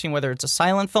and forth between whether it's a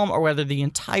silent film or whether the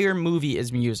entire movie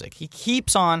is music. He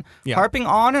keeps on harping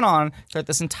on and on throughout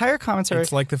this entire commentary.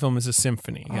 It's like the film is a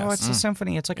symphony. Oh, Yes. it's a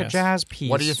symphony. It's like a jazz piece.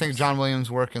 What do you think of John Williams'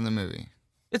 work in the movie?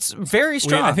 It's very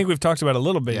strong. I think we've talked about it a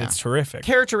little bit. Yeah. It's terrific.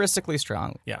 Characteristically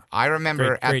strong. Yeah. I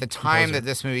remember Great at the time composer. that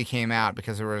this movie came out,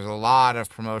 because there was a lot of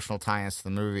promotional tie-ins to the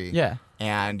movie. Yeah.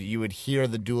 And you would hear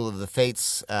the Duel of the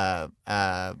Fates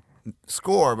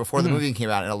score before the movie came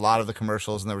out in a lot of the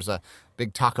commercials, and there was a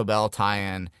big Taco Bell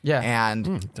tie-in. Yeah.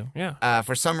 And Yeah.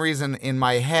 for some reason in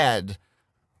my head,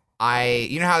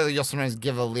 you know how you'll sometimes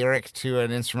give a lyric to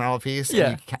an instrumental piece,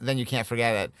 and then you can't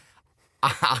forget it.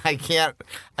 I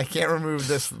can't remove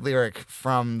this lyric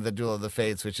from the Duel of the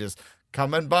Fates, which is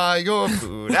 "Come and buy your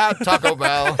food at Taco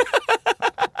Bell."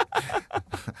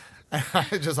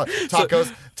 Just like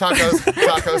tacos.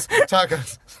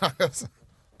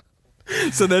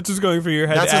 So that's what's going through your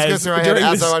head That's what's going through my head during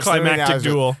as this I watch the movie now.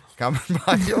 climactic duel. Come and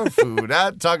buy your food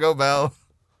at Taco Bell.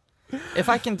 If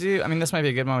I can do, this might be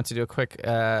a good moment to do a quick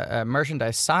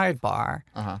merchandise sidebar.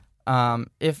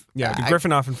 The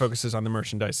Griffin often focuses on the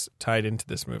merchandise tied into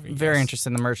this movie. Very interested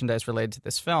in the merchandise related to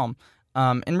this film.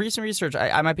 In recent research,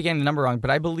 I might be getting the number wrong, but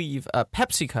I believe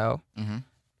PepsiCo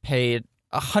paid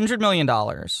 $100 million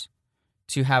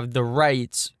to have the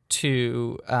rights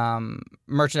to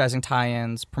merchandising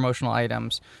tie-ins, promotional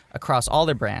items across all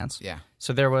their brands. Yeah.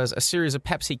 So there was a series of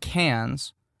Pepsi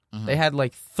cans. They had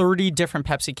like 30 different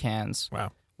Pepsi cans.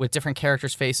 Wow. With different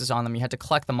characters' faces on them. You had to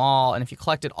collect them all, and if you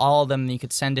collected all of them, then you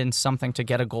could send in something to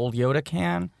get a gold Yoda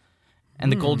can.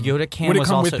 And the gold Yoda can Would it was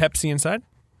come also with Pepsi inside?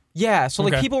 Yeah, so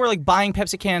like Okay. people were like buying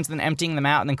Pepsi cans, then emptying them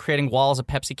out, and then creating walls of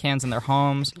Pepsi cans in their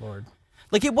homes. Lord.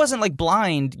 Like it wasn't like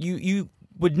blind. You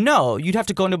would know. You'd have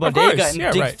to go into a Of bodega course, and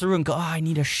yeah, dig right. through and go, I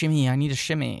need a shimmy.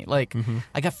 Like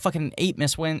I got fucking 8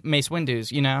 Mace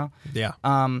Windows, you know. Yeah.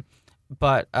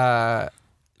 But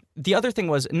the other thing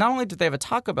was, not only did they have a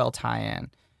Taco Bell tie-in,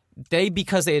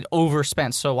 because they had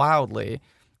overspent so wildly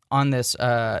on this,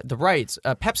 the rights.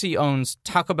 Pepsi owns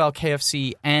Taco Bell,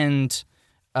 KFC, and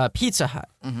Pizza Hut,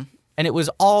 and it was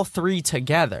all three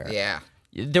together. Yeah.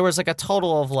 There was like a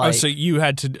total of like. so you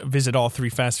had to visit all 3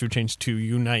 fast food chains to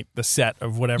unite the set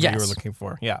of whatever you Yes. were looking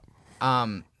for. Yeah.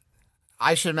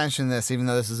 I should mention this, even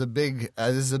though this is a big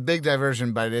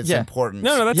diversion, but it's Yeah. important.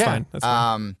 No, that's Yeah. fine. That's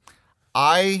fine.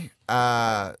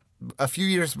 A few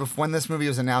years before when this movie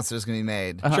was announced it was going to be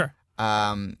made. Sure.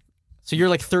 So you're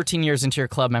like 13 years into your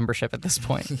club membership at this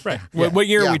point. Right. What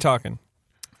year Yeah. are we talking?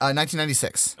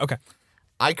 1996. Okay.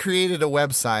 I created a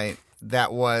website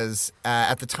that was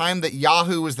at the time that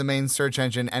Yahoo was the main search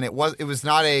engine, and it was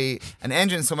not an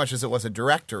engine so much as it was a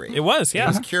directory. It was, yeah. It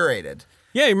was curated.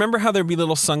 Yeah, you remember how there'd be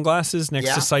little sunglasses next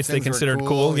Yeah, to sites they things were considered cool,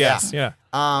 cool? yeah. Yes, yeah.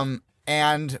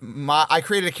 And I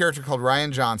created a character called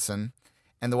Ryan Johnson,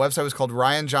 and the website was called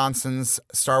Ryan Johnson's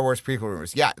Star Wars Prequel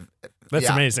Rumors. Yeah. That's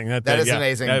yeah. amazing. That is yeah.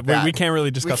 amazing. We can't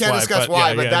really discuss We can't why. discuss but why,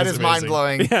 yeah, but yeah, that it is amazing.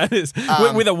 mind-blowing. Yeah, it is.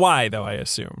 With a Y, though, I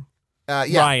assume.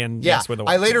 Yeah. Ryan, yeah. yes, with a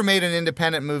Y. I later made an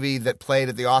independent movie that played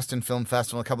at the Austin Film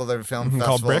Festival, a couple of other film festivals.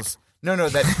 Called Brick? No,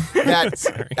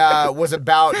 that was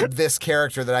about this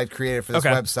character that I'd created for this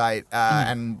Okay. website,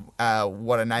 and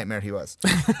what a nightmare he was.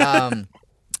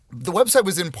 The website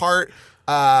was in part,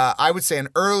 I would say, an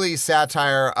early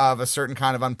satire of a certain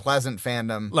kind of unpleasant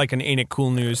fandom. Like an Ain't It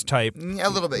Cool News type. A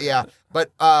little bit, yeah.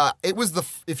 But it was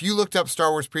if you looked up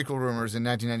Star Wars Prequel Rumors in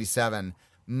 1997,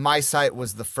 my site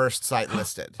was the first site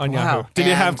listed. On Wow. Yahoo. Did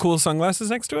it have And- cool sunglasses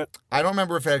next to it? I don't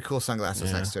remember if it had cool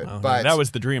sunglasses next to it, Oh, but that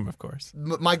was the dream, of course.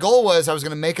 my goal was I was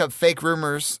going to make up fake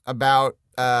rumors about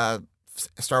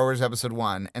Star Wars Episode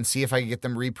 1 and see if I could get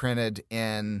them reprinted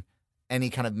in any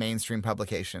kind of mainstream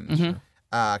publication.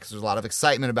 Because there's a lot of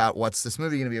excitement about what's this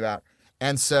movie going to be about.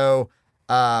 And so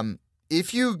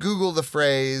if you Google these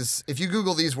words, if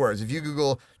you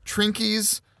Google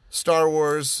Trinkies, Star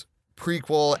Wars,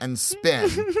 prequel, and spin,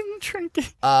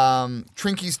 Trinky.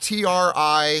 Trinkies,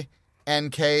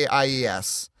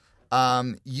 Trinkies,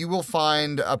 you will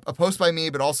find a post by me,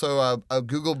 but also a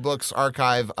Google Books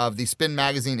archive of the Spin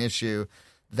magazine issue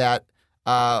that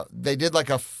they did like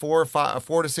a 4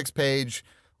 to 6 page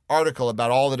article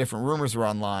about all the different rumors were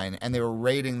online, and they were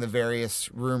rating the various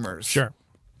rumors. Sure.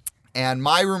 And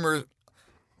my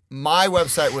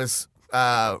website was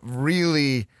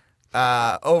really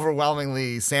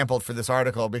overwhelmingly sampled for this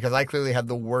article because I clearly had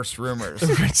the worst rumors.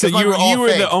 So Mine were all you were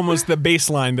fake. almost the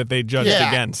baseline that they judged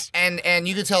against. And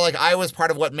you could tell like I was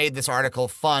part of what made this article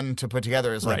fun to put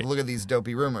together. Is like, Right. look at these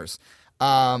dopey rumors.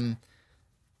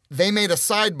 They made a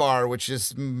sidebar, which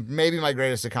is maybe my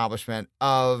greatest accomplishment,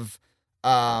 of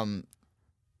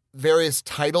various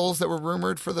titles that were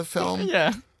rumored for the film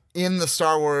Yeah. in the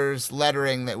Star Wars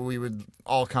lettering that we would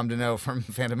all come to know from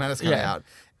Phantom Menace coming Yeah. out.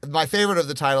 My favorite of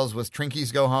the titles was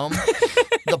Trinkies Go Home.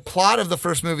 The plot of the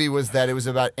first movie was that it was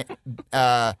about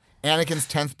Anakin's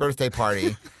 10th birthday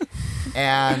party,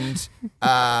 and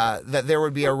that there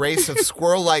would be a race of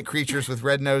squirrel-like creatures with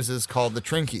red noses called the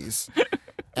Trinkies.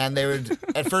 And they would,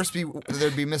 at first,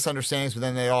 there'd be misunderstandings, but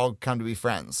then they'd all come to be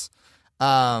friends.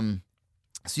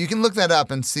 So you can look that up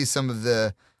and see some of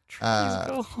the...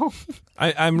 Go home.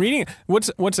 I'm reading.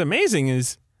 What's amazing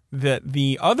is that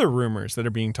the other rumors that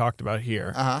are being talked about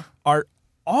here are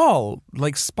all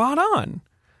like spot on.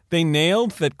 They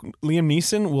nailed that Liam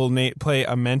Neeson will play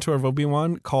a mentor of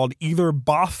Obi-Wan called either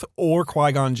Both or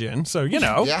Qui-Gon Jinn. So, you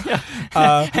know. Yeah.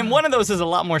 And one of those is a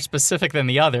lot more specific than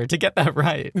the other to get that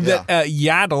right. That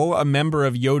Yaddle, a member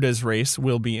of Yoda's race,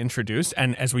 will be introduced.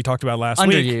 And as we talked about last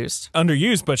week.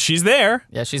 Underused, but she's there.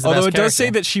 Yeah, she's the Although best it does say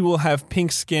character. that she will have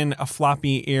pink skin, a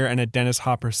floppy ear, and a Dennis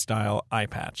Hopper-style eye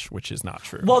patch, which is not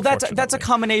true. Well, that's a unfortunately.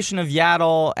 combination of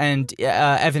Yaddle and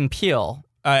Evan Peel.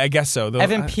 I guess so. Though,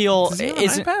 Evan Peel does he have an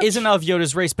eye patch? isn't of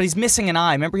Yoda's race, but he's missing an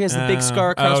eye. Remember, he has the big scar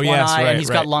across one yes, eye, right, and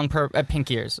he's got right. long pink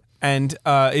ears. And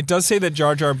it does say that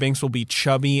Jar Jar Binks will be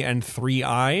chubby and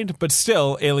 3-eyed, but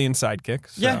still alien sidekick.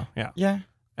 So, yeah.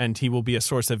 And he will be a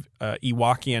source of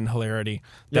Ewokian hilarity.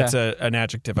 That's an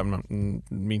adjective.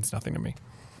 Means nothing to me.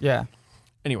 Yeah.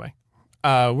 Anyway,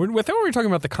 with that, we were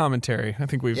talking about the commentary. I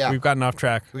think we've gotten off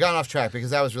track. We got off track because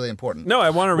that was really important. No,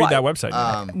 I want to read that website.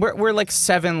 We're like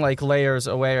 7 layers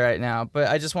away right now, but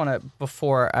I just want to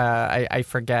before I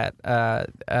forget.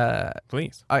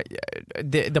 Please.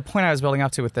 The point I was building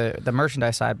up to with the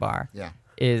merchandise sidebar. Yeah.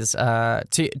 Is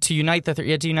to unite the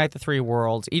you had to unite the 3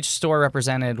 worlds. Each store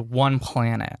represented one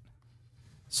planet.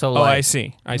 So like, I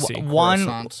see. One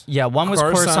Coruscant. one was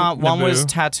Coruscant, one was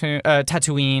Naboo.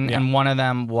 Tatooine, Yeah. and one of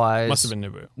them Must have been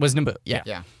Naboo. was Naboo. Yeah.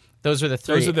 Yeah. Those are the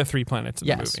 3. Those are the 3 planets in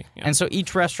the yes. movie. Yeah. And so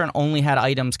each restaurant only had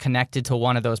items connected to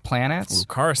one of those planets. Ooh,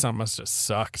 Coruscant must have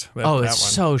sucked. That It's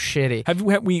one. so shitty.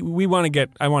 We want to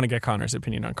get. I want to get Connor's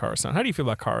opinion on Coruscant. How do you feel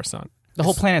about Coruscant? The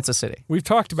whole planet's a city. We've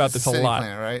talked about this a City lot.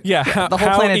 planet, right? Yeah, the whole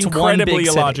how planet's one incredibly big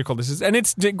city. illogical this is, and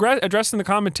it's addressed in the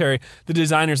commentary. The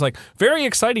designer's like, very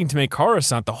exciting to make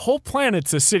Coruscant. The whole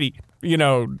planet's a city. You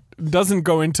know, doesn't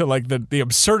go into like the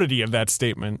absurdity of that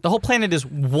statement. The whole planet is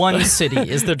one city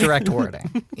is the direct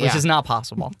wording, which Yeah. is not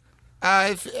possible.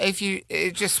 If you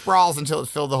it just sprawls until it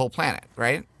filled the whole planet,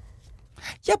 right?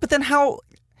 Yeah, but then how?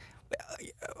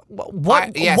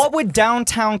 What yes. what would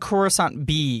downtown Coruscant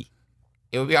be?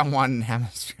 It would be on one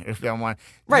hemisphere. It would be on one.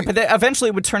 Right, but then eventually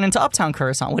it would turn into Uptown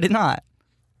Coruscant, would it not?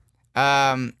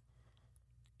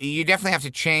 You definitely have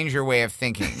to change your way of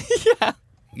thinking. Yeah.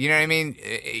 You know what I mean?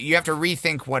 You have to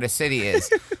rethink what a city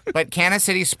is. But can a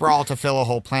city sprawl to fill a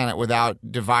whole planet without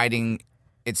dividing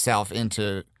itself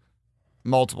into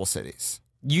multiple cities?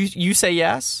 You say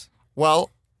yes? Well,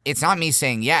 it's not me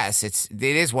saying yes. It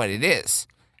is what it is.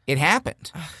 It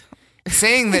happened.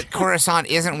 Saying that Coruscant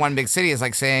isn't one big city is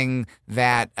like saying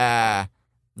that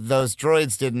those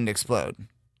droids didn't explode.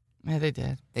 Yeah, they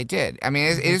did. They did. I mean,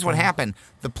 it is what happened.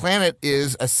 The planet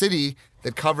is a city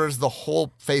that covers the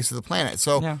whole face of the planet.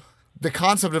 So the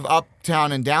concept of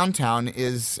uptown and downtown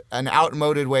is an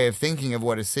outmoded way of thinking of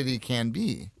what a city can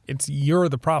be. You're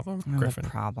the problem, Griffin. The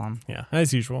problem. Yeah,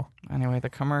 as usual. Anyway, the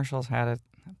commercials had a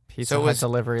Pizza Hut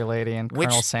delivery lady and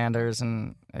Colonel Sanders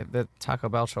and the Taco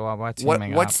Bell chihuahua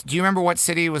teaming up. Do you remember what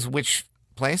city was which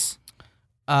place?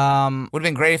 Would have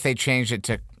been great if they changed it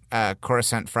to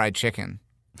Coruscant Fried Chicken.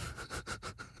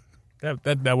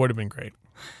 That would have been great.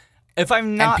 If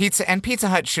I'm not Pizza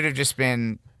Hut should have just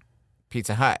been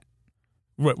Pizza Hut.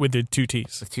 With the 2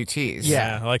 T's. With 2 T's.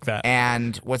 Yeah, I like that.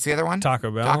 And what's the other one?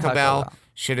 Taco Bell. Taco Bell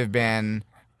should have been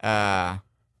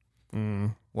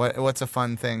what's a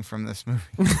fun thing from this movie?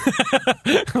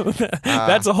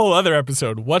 That's a whole other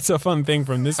episode. What's a fun thing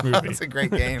from this movie? It's a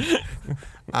great game.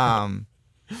 No,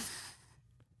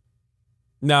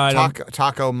 I don't.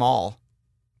 Taco Mall.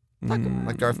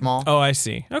 Like Darth Maul. Oh, I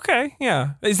see. Okay,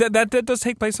 yeah. Is that does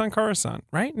take place on Coruscant,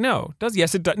 right? No, does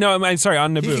yes it does. No, I'm sorry,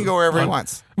 on Naboo. He can go wherever he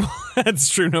wants. That's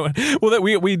true. No, well,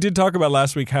 we did talk about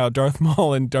last week how Darth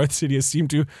Maul and Darth Sidious seem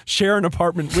to share an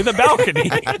apartment with a balcony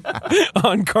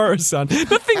on Coruscant.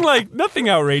 Nothing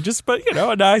outrageous, but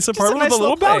a nice apartment with a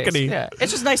little balcony. Yeah,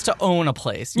 it's just nice to own a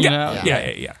place. You know?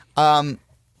 Yeah.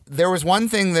 There was one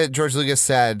thing that George Lucas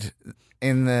said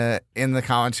in the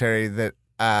commentary that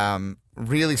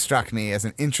really struck me as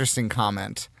an interesting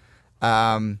comment,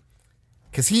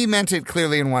 because he meant it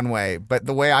clearly in one way, but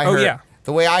the way I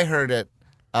heard it,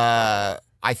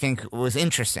 I think was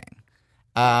interesting.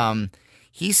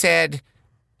 He said,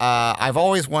 "I've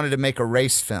always wanted to make a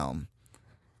race film,"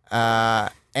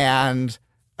 and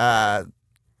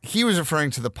he was referring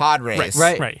to the pod race.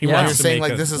 Right. He was saying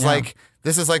this is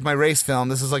like my race film.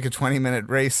 This is like a 20-minute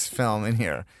race film in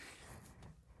here.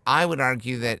 I would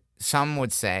argue that some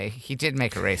would say he did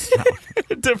make a race film.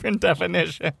 Different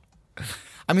definition.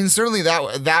 I mean, certainly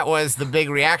that was the big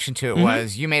reaction to it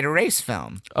was you made a race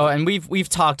film. Oh, and we've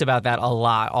talked about that a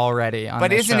lot already on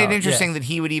But the isn't show. it interesting that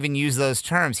he would even use those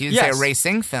terms? He didn't say a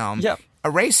racing film. Yep.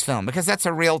 A race film, because that's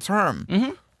a real term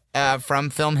from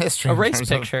film history. A race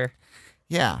picture.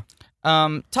 Yeah.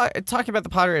 Talking about the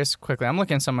pod race quickly, I'm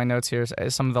looking at some of my notes here.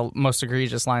 Some of the most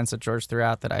egregious lines that George threw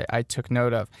out that I took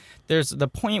note of. There's the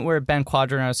point where Ben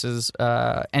Quadrinos's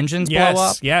engines blow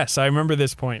up. Yes, I remember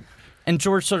this point. And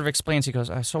George sort of explains. He goes,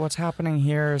 "So what's happening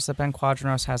here is that Ben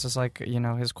Quadrinos has his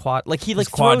his quad, he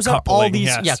throws up all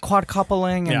these quad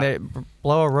coupling, and they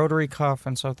blow a rotary cuff,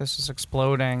 and so this is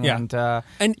exploding." Yeah.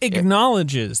 And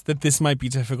acknowledges that this might be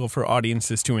difficult for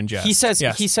audiences to ingest.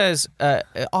 He says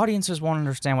audiences won't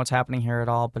understand what's happening here at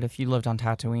all, but if you lived on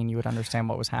Tatooine, you would understand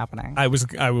what was happening.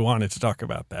 I wanted to talk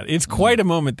about that. It's quite a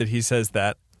moment that he says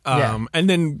that, and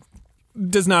then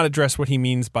does not address what he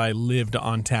means by lived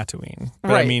on Tatooine.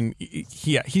 But right. I mean,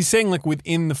 he's saying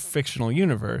within the fictional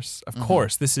universe, of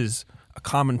course, this is a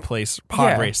commonplace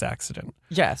pod race accident.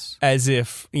 Yes. As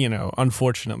if,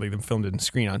 unfortunately the film didn't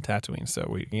screen on Tatooine,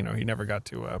 so he never got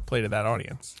to play to that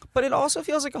audience. But it also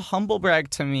feels like a humble brag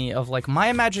to me of my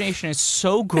imagination is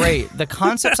so great. The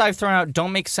concepts I've thrown out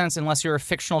don't make sense unless you're a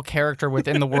fictional character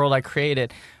within the world I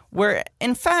created. Where,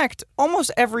 in fact,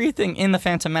 almost everything in The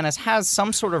Phantom Menace has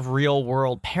some sort of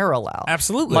real-world parallel.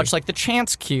 Absolutely. Much like the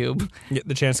chance cube. Yeah,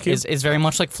 the chance cube. Is very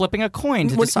much like flipping a coin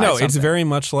to decide something. It's very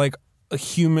much like a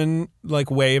human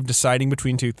way of deciding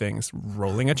between two things.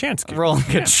 Rolling a chance cube.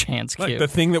 A chance cube. Like the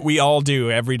thing that we all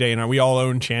do every day, and we all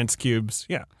own chance cubes.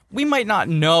 Yeah. We might not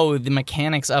know the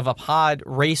mechanics of a pod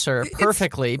racer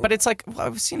perfectly, but it's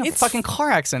I've seen a fucking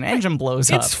car accident, engine blows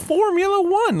up. It's Formula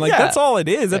One. That's all it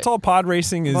is. That's all pod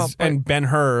racing is, and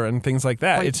Ben-Hur and things like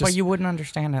that. But you wouldn't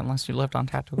understand it unless you lived on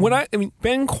Tatooine.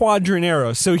 Ben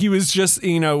Quadrinero, so he was just,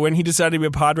 when he decided to be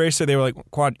a pod racer, they were like,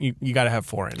 you got to have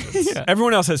 4 engines. Yeah.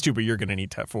 Everyone else has 2, but you're going to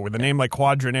need to have 4 with a name like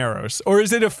Quadrineros. Or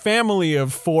is it a family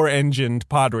of 4-engined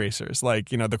pod racers,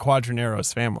 the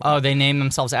Quadrineros family? Oh, they name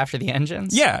themselves after the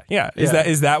engines? Yeah.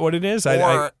 Is that what it is?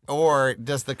 Or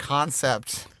does the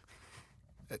concept,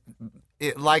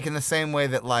 in the same way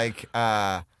that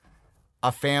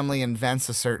a family invents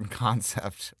a certain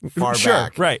concept far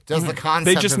back? Right. Does the concept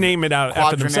they just name it out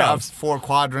after themselves? 4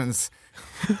 quadrants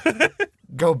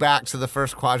go back to the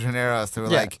first Quadrineros. They were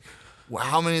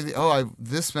how many?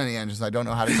 This many engines. I don't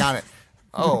know how to count it.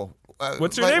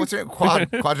 What's her name?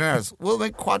 Quadraneros. We'll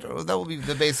make that will be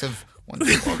the base of one.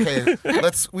 Okay,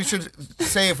 we should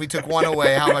say if we took one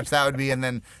away, how much that would be, and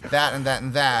then that and that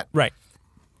and that. Right.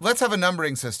 Let's have a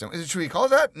numbering system. Should we call it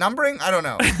that? Numbering? I don't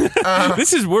know.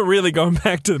 We're really going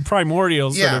back to the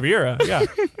primordial sort of era. Yeah.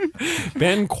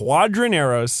 Ben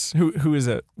Quadraneros, who is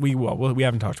we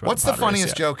haven't talked about. What's the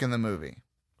funniest joke in the movie?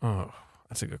 Oh,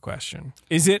 that's a good question.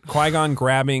 Is it Qui-Gon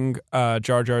grabbing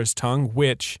Jar Jar's tongue,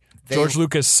 which George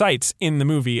Lucas cites in the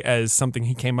movie as something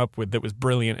he came up with that was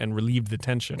brilliant and relieved the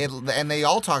tension? And they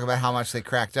all talk about how much they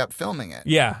cracked up filming it.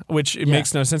 Yeah, which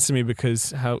makes no sense to me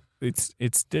because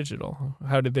it's digital.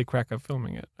 How did they crack up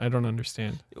filming it? I don't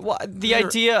understand. Well, the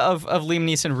idea of Liam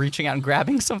Neeson reaching out and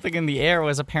grabbing something in the air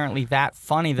was apparently that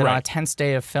funny that on a tense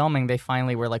day of filming, they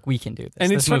finally were like, we can do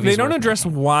this. And they don't address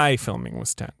why filming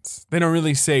was tense. They don't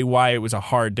really say why it was a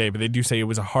hard day, but they do say it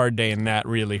was a hard day and that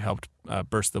really helped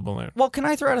burst the balloon. Well, can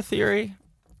I throw out a theory?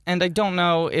 And I don't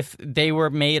know if they were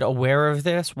made aware of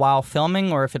this while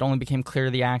filming or if it only became clear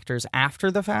to the actors after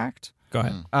the fact. Go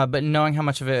ahead. But knowing how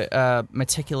much of a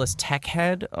meticulous tech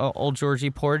head old Georgie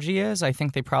Porgy is, I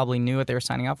think they probably knew what they were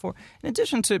signing up for. In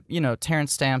addition to,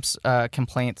 Terrence Stamp's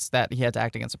complaints that he had to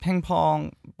act against a ping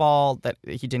pong ball, that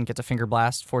he didn't get to finger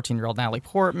blast 14-year-old Natalie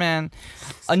Portman.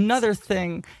 Another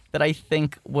thing that I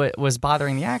think was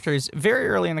bothering the actors very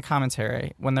early in the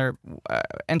commentary when they're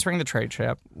entering the trade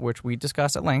ship, which we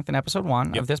discussed at length in episode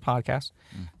 1 of this podcast,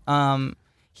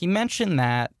 he mentioned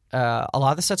that a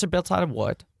lot of the sets are built out of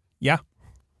wood. Yeah.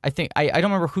 I think, I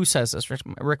don't remember who says this, Rick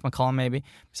McCallum maybe. He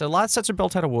said a lot of sets are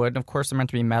built out of wood, and of course they're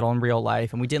meant to be metal in real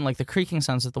life, and we didn't like the creaking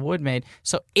sounds that the wood made.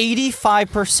 So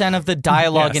 85% of the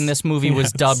dialogue in this movie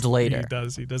was dubbed later.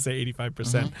 He does say 85%.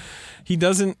 Mm-hmm. He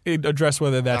doesn't address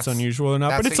whether that's unusual or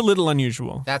not, but it's a little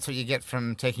unusual. That's what you get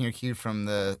from taking your cue from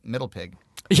the middle pig.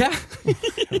 Yeah.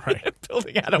 Right.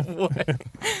 Building out of wood.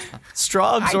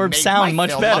 Straw absorbs sound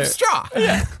much better. Straw.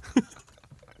 Yeah.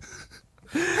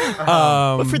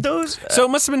 But for those, so it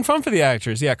must have been fun for the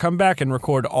actors. Yeah, come back and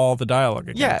record all the dialogue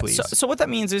again, please. So what that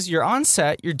means is you're on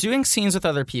set, you're doing scenes with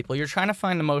other people, you're trying to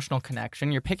find emotional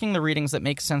connection, you're picking the readings that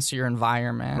make sense to your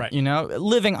environment, right.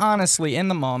 Living honestly in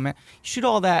the moment. You shoot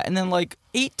all that, and then like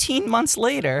 18 months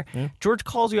later, George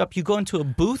calls you up, you go into a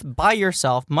booth by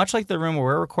yourself, much like the room where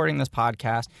we're recording this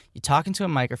podcast, you talk into a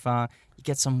microphone, you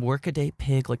get some workaday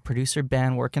pig like producer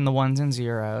Ben working the ones and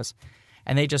zeros.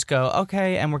 And they just go,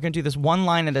 okay, and we're going to do this one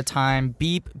line at a time,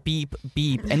 beep, beep,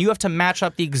 beep. And you have to match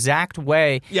up the exact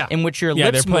way in which your lips move.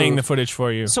 Yeah, they're playing the footage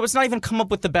for you. So it's not even come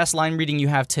up with the best line reading you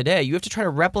have today. You have to try to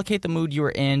replicate the mood you were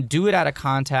in, do it out of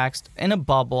context, in a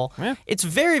bubble. Yeah. It's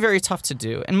very, very tough to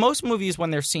do. And most movies,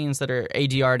 when there's scenes that are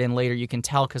ADR'd in later, you can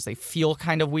tell because they feel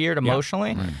kind of weird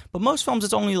emotionally. Yeah. Right. But most films,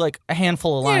 it's only like a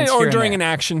handful of lines or during an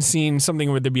action scene,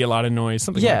 something where there'd be a lot of noise,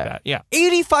 something like that. Yeah.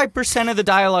 85% of the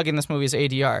dialogue in this movie is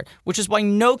ADR, which is why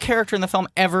no character in the film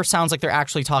ever sounds like they're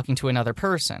actually talking to another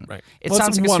person. Right. It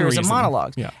sounds like a series of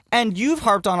monologues. Yeah. And you've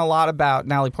harped on a lot about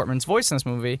Natalie Portman's voice in this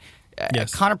movie.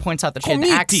 Yes. Connor points out that she had an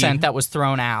accent that was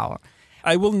thrown out.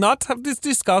 I will not have this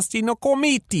discussed in a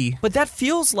committee. But that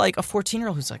feels like a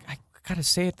 14-year-old who's like, I gotta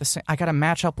say it the same. I gotta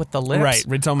match up with the lips. Right.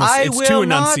 It's too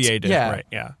enunciated. Yeah. Right.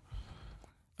 Yeah.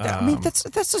 I mean,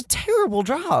 that's a terrible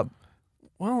job.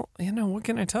 Well, what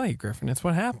can I tell you, Griffin? It's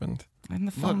what happened. And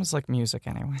the film is like music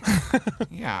anyway.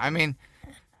 Yeah, I mean,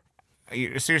 so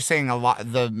you're saying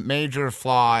the major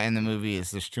flaw in the movie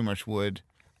is there's too much wood.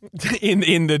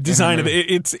 in the design of it.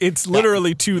 It's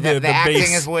literally to the acting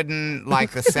base. is wooden,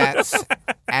 like the sets,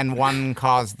 and one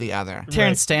caused the other.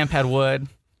 Terrence Stamp had wood.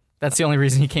 That's the only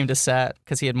reason he came to set,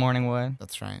 because he had morning wood.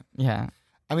 That's right. Yeah.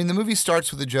 I mean, the movie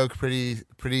starts with a joke pretty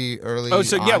early. Oh,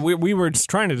 so on. We were just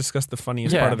trying to discuss the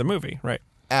funniest part of the movie, right?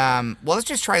 Well, let's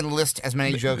just try and list as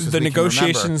many jokes as we can remember. The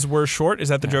negotiations were short? Is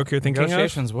that the joke you're thinking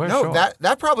negotiations of? Were short. No,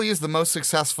 that probably is the most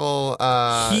successful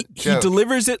joke. He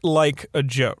delivers it like a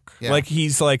joke. Yeah. Like,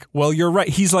 he's like, well, you're right.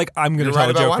 He's like, I'm going to tell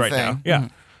a joke right now.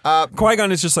 Yeah.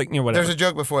 Qui-Gon is just like, whatever. There's a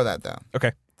joke before that, though.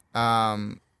 Okay.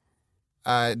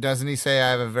 Doesn't he say,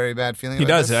 I have a very bad feeling He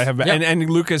about does. this? I have, and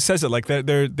Lucas says it like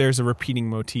there's a repeating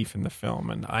motif in the film,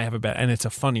 and I have a bad, and it's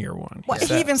a funnier one. Well,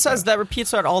 he even says that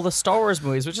repeats throughout all the Star Wars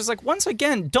movies, which is like, once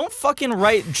again, don't fucking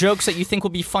write jokes that you think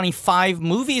will be funny 5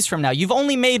 movies from now. You've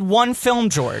only made one film,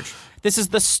 George. This is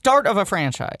the start of a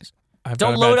franchise.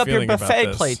 Don't load up your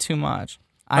buffet plate too much.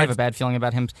 I have a bad feeling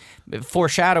about him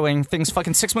foreshadowing things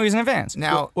fucking 6 movies in advance.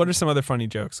 Now, what are some other funny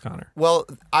jokes, Connor? Well,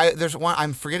 there's one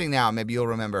I'm forgetting now. Maybe you'll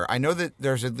remember. I know that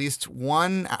there's at least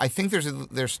one. I think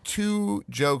there's 2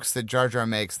 jokes that Jar Jar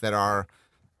makes that are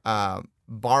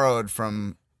borrowed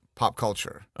from pop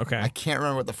culture. Okay. I can't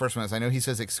remember what the first one is. I know he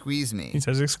says "excuse me." He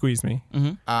says "excuse me,"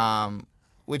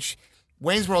 which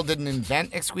Wayne's World didn't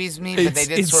invent "Excuse Me," but they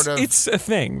did sort of. It's a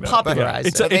thing, though. Popularized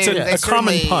It's it. a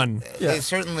common pun. They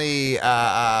certainly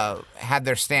had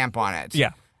their stamp on it.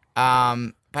 Yeah.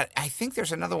 But I think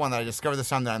there's another one that I discovered this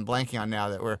time that I'm blanking on now,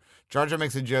 that where Jar Jar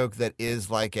makes a joke that is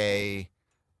like a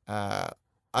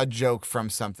joke from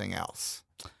something else.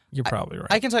 You're probably right.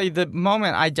 I can tell you the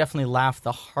moment I definitely laughed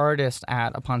the hardest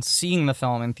at upon seeing the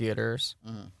film in theaters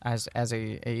as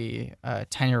a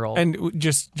 10-year-old. And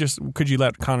just could you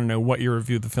let Connor know what your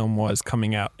review of the film was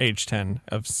coming out age 10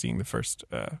 of seeing the first,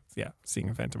 seeing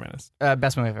A Phantom Menace?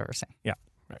 Best movie I've ever seen. Yeah.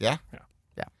 Right. Yeah? Yeah.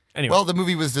 Anyway. Well, the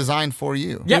movie was designed for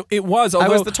you. Yeah, it was.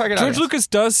 Although was the target George audience. Lucas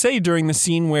does say during the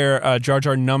scene where Jar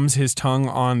Jar numbs his tongue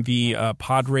on the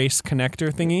pod race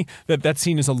connector thingy that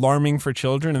scene is alarming for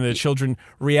children, and the children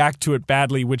react to it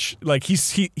badly. Which, like,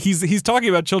 he's talking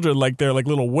about children like they're like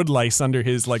little woodlice under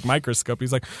his like microscope.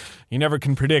 He's like, you never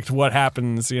can predict what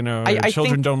happens. You know, I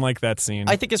children think- don't like that scene.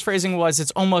 I think his phrasing was,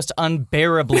 it's almost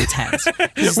unbearably tense.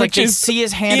 He's like, Which they is see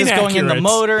his hand is going in the inaccurate.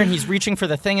 motor, and he's reaching for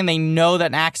the thing, and they know that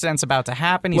an accident's about to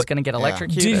happen. He's going to get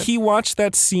electrocuted. Did he watch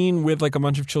that scene with like a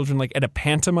bunch of children like at a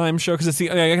pantomime show? Because I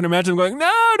can imagine them going,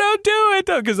 "No, don't do it,"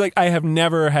 because like I have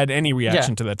never had any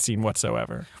reaction to that scene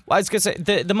whatsoever. Well, I was going to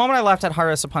say, the moment I laughed at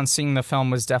hardest upon seeing the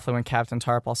film was definitely when Captain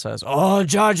Tarple says, "Oh,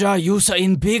 Jar Jar, you're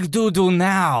in big doo-doo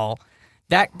now."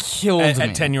 That killed me. At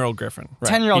 10-year-old Griffin.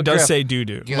 Right. 10-year-old He does Griff. say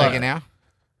doo-doo. Do you like it now?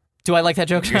 Do I like that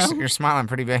joke now? You're smiling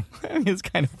pretty big. I mean, it's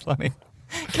kind of funny.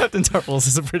 Captain Tarples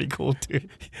is a pretty cool dude.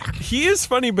 He is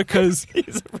funny because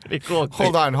He's a pretty cool dude.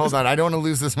 Hold on. I don't want to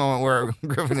lose this moment where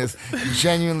Griffin is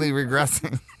genuinely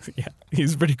regressing. yeah,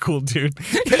 he's a pretty cool dude.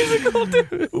 He's a cool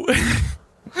dude.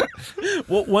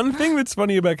 Well, one thing that's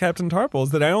funny about Captain Tarple is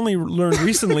that I only learned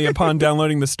recently upon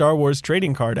downloading the Star Wars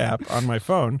trading card app on my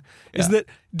phone is that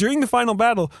during the final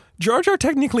battle, Jar Jar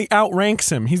technically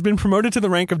outranks him. He's been promoted to the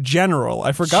rank of general.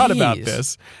 I forgot about Jeez.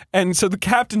 this. And so the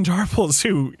Captain Tarples,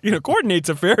 who, coordinates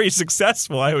a very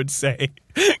successful, I would say,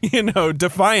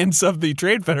 defiance of the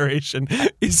Trade Federation,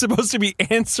 is supposed to be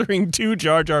answering to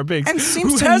Jar Jar Binks. And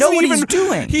seems who to hasn't know what he's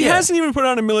doing. He Yeah. hasn't even put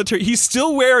on a military. He's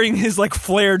still wearing his like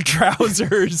flared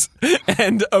trousers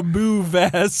and a boo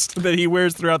vest that he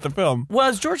wears throughout the film. Well,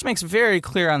 as George makes very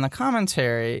clear on the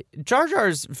commentary, Jar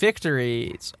Jar's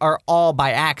victories are all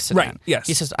by accident. Right, yes.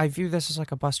 He says, I view this as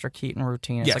like a Buster Keaton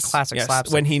routine. It's a classic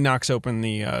slapstick. When he knocks open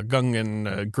the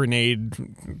Gungan grenade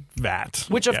vat.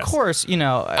 Which, of Yes. course,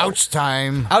 Ouch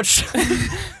time. Ouch.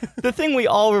 The thing we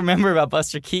all remember about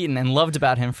Buster Keaton and loved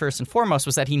about him first and foremost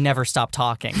was that he never stopped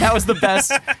talking. That was the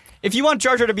best. If you want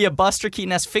Jar Jar to be a Buster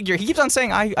Keaton-esque figure, he keeps on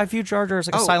saying, I view Jar Jar as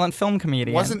like a silent film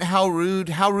comedian. Wasn't How Rude?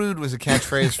 How Rude was a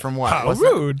catchphrase from what? How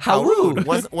Wasn't rude? That, how rude?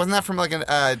 Wasn't that from like a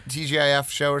TGIF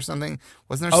show or something?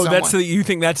 Wasn't there? Oh, someone, you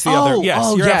think that's the other?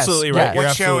 Yes, you're yes, absolutely right. yes. You're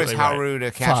What show is absolutely How right. Rude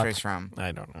a catchphrase from?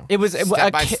 I don't know. It was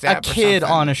Step by a Step or kid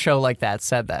something? on a show like that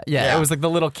said that. Yeah, Yeah. it was like the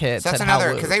little kid So that's said how another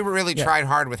rude. because they really tried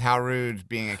hard with How Rude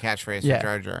being a catchphrase Yeah. for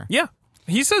Jar Jar. Yeah,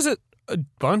 he says it a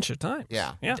bunch of times.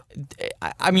 Yeah. yeah.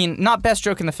 I mean, not best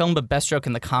joke in the film, but best joke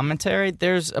in the commentary.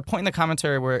 There's a point in the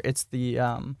commentary where it's the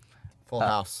Full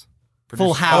House.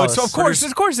 Full Producer- House. Oh, of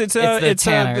course, it's the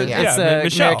Tanner. It's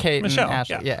Michelle. Mary-Kate and Michelle,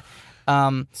 Ashley. yeah. Yeah.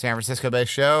 San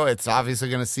Francisco-based show. It's obviously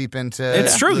going to seep into.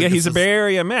 It's true. Yeah, he's a Lucas's- Bay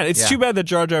Area man. It's Yeah. too bad that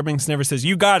Jar Jar Binks never says,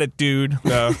 "You got it, dude."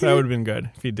 So that would have been good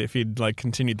if he'd like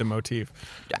continued the motif.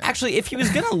 Actually, if he was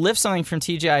going to lift something from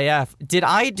TGIF, "Did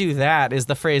I do that?" is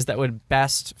the phrase that would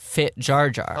best fit Jar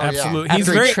Jar. Oh, yeah. Absolutely, After he's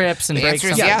he very. trips and The breaks answer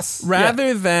is something. yes.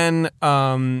 Rather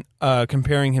than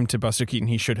comparing him to Buster Keaton,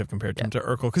 he should have compared him to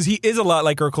Urkel because he is a lot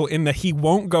like Urkel in that he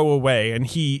won't go away and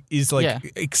he is like Yeah.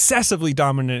 excessively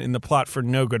dominant in the plot for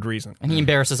no good reason. And he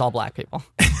embarrasses all black people.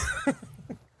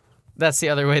 That's the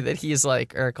other way that he's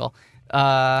like Urkel.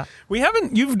 We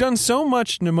haven't. You've done so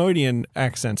much Nemoidian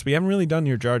accents. We haven't really done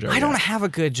your Jar Jar. I don't yet. have a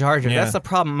good Jar Jar. Yeah. That's the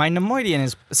problem. My Nemoidian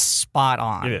is spot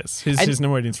on. It is. His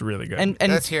Nemoidian's really good. And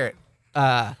Let's hear it.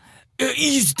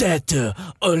 is that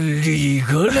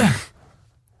illegal?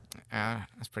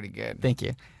 That's pretty good. Thank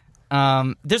you.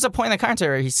 There's a point in the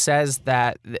commentary where he says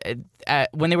that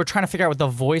when they were trying to figure out what the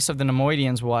voice of the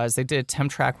Nemoidians was, they did a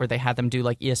temp track where they had them do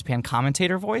like ESPN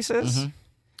commentator voices, and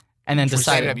then We ended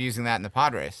decided, up using that in the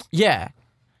pod race. yeah,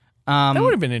 that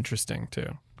would have been interesting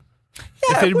too.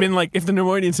 If it had been like if the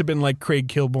Nemoidians had been like Craig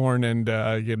Kilborn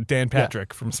and Dan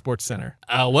Patrick from Sports Center.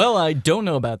 well, I don't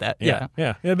know about that. Yeah,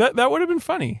 yeah. That would have been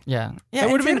funny. yeah. That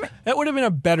would have been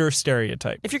a better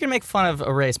stereotype. If you're gonna make fun of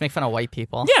a race, make fun of white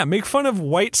people. Yeah, make fun of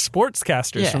white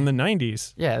sportscasters Yeah. from the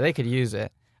 90s. Yeah, they could use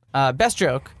it. Best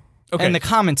joke Okay. in the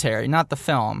commentary, not the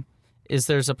film, is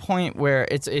there's a point where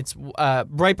it's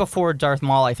right before Darth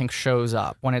Maul, I think, shows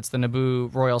up, when it's the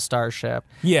Naboo Royal Starship,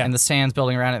 and the sand's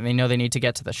building around it, and they know they need to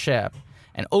get to the ship.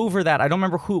 And over that, I don't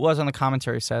remember who it was on the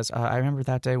commentary says, I remember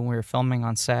that day when we were filming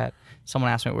on set, someone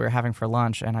asked me what we were having for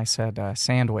lunch, and I said,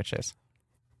 sandwiches.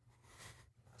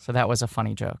 So that was a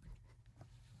funny joke.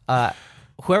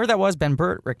 Whoever that was, Ben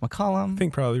Burt, Rick McCollum. I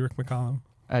think probably Rick McCollum.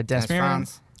 Dennis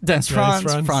Franz,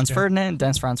 Franz Ferdinand,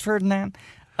 Dennis Franz Ferdinand,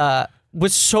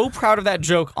 was so proud of that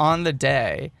joke on the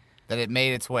day. That it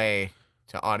made its way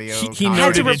to audio. He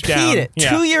had to noted repeat it.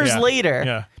 Yeah, 2 years later.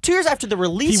 Yeah. 2 years after the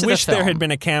release of the film. He wished there had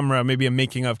been a camera, maybe a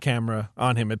making of camera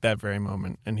on him at that very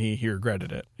moment, and he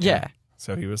regretted it. Yeah.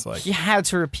 So he was like... He had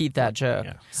to repeat that joke.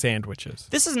 Yeah, sandwiches.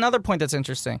 This is another point that's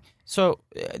interesting. So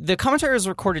the commentary was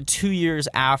recorded 2 years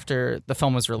after the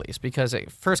film was released because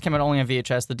it first came out only on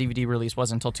VHS. The DVD release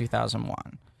wasn't until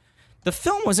 2001. The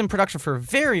film was in production for a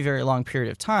very, very long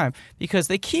period of time because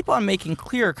they keep on making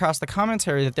clear across the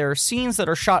commentary that there are scenes that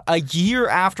are shot a year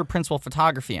after principal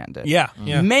photography ended. Yeah.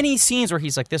 Many scenes where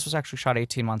he's like, this was actually shot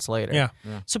 18 months later. Yeah.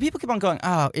 So people keep on going,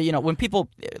 when people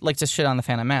like to shit on the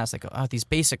Phantom Menace, they go, these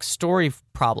basic story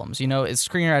problems, it's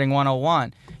screenwriting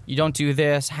 101. You don't do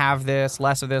this, have this,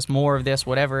 less of this, more of this,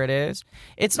 whatever it is.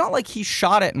 It's not like he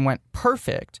shot it and went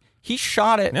perfect. He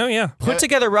shot it, put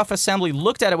together rough assembly,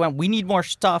 looked at it, went, we need more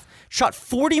stuff, shot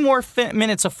 40 more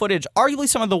minutes of footage. Arguably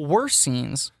some of the worst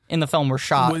scenes in the film were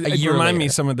shot a year Remind later. me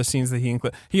some of the scenes that he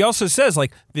included. He also says,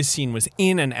 this scene was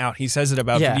in and out. He says it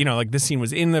about, this scene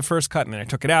was in the first cut, and then I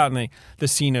took it out, and the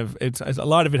scene of, a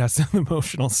lot of it has some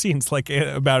emotional scenes,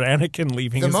 about Anakin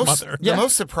leaving his mother. The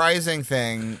most surprising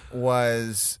thing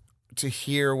was to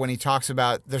hear when he talks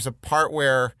about, there's a part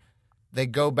where they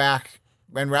go back,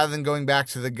 and rather than going back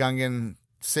to the Gungan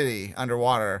city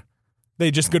underwater,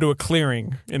 they just go to a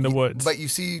clearing in the woods. But you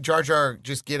see Jar Jar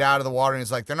just get out of the water, and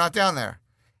he's like, they're not down there.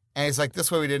 And he's like,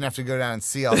 this way we didn't have to go down and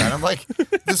see all that. I'm like,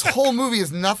 this whole movie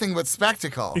is nothing but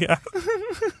spectacle. Yeah.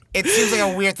 It seems like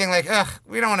a weird thing,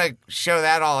 we don't want to show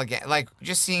that all again.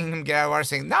 Just seeing him get out of the water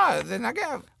saying, no, they're not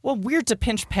going to. Well, weird to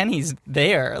pinch pennies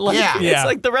there. It's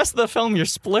like the rest of the film you're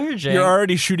splurging. You're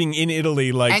already shooting in Italy,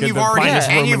 and you've already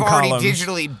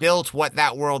digitally built what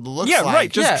that world looks like. Yeah,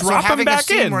 right. Just drop them back in.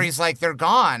 So having a scene in. where he's like, they're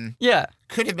gone. Yeah.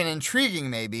 Could have been intriguing,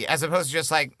 maybe, as opposed to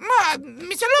just like, Mr.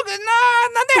 Lucas, no,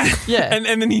 not there. Yeah.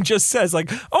 And then he just says, oh,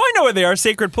 I know where they are,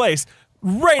 sacred place,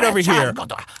 right over here. Go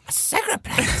to a sacred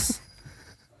place.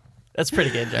 That's pretty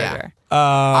good, Jar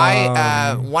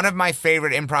Jar. One of my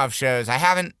favorite improv shows,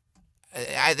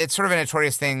 it's sort of a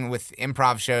notorious thing with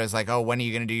improv shows, when are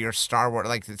you going to do your Star Wars?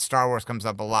 Star Wars comes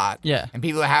up a lot. Yeah. And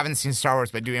people who haven't seen Star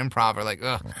Wars but do improv are like,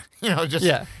 ugh.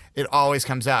 It always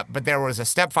comes up. But there was a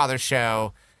Stepfather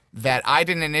show that I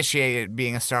didn't initiate it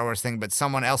being a Star Wars thing, but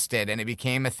someone else did, and it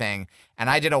became a thing. And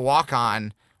I did a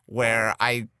walk-on where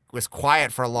I was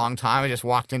quiet for a long time. I just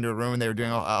walked into a room, and they were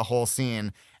doing a whole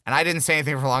scene. And I didn't say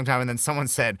anything for a long time, and then someone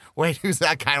said, wait, who's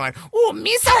that guy? And I went, oh,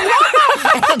 Misa!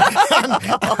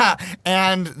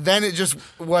 and then it just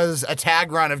was a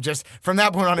tag run of from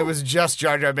that point on, it was just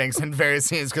Jar Jar Binks in various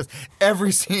scenes, because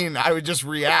every scene I would just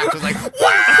react. I was like,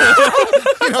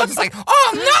 wow! Just like,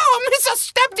 oh, no, Misa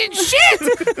stepped in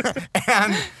shit!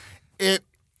 And it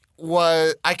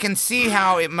was, I can see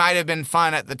how it might have been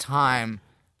fun at the time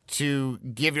to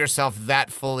give yourself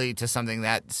that fully to something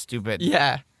that stupid.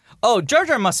 Yeah. Oh, Jar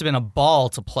Jar must have been a ball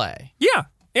to play.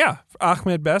 Yeah.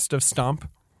 Ahmed Best of Stomp.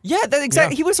 Yeah, that's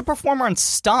exactly. Yeah. He was a performer on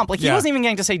Stomp. He wasn't even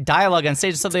getting to say dialogue on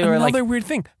stage. So they were another weird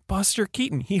thing. Buster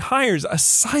Keaton. He hires a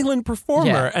silent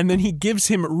performer, and then he gives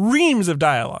him reams of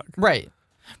dialogue. Right.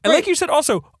 And like you said,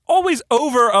 also always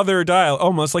over other dialogue,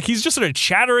 almost like he's just sort of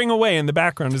chattering away in the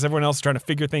background as everyone else is trying to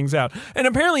figure things out. And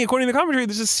apparently, according to the commentary,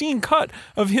 there's a scene cut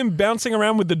of him bouncing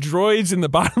around with the droids in the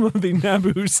bottom of the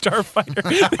Naboo starfighter.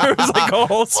 There was a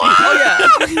whole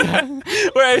scene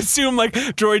where I assume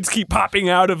droids keep popping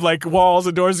out of walls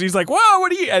and doors. And he's like, "Whoa, what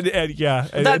are you?"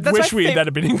 And I wish that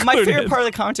had been included. My favorite part of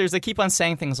the commentary is they keep on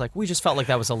saying things like, "We just felt like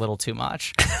that was a little too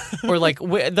much," or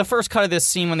the first cut of this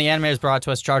scene when the animators brought it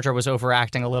to us, Jar Jar was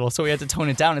overacting a little, so we had to tone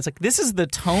it down. It's like, this is the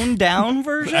toned down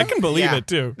version? I can believe it,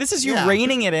 too. This is you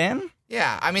reining it in?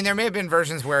 Yeah, I mean, there may have been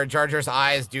versions where Jar Jar's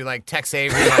eyes do Tex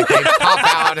Avery, they pop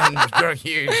out and grow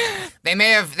huge. That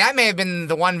may have been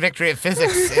the one victory of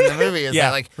physics in the movie, is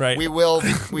that right. we will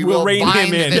rein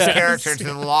bind him in. this character to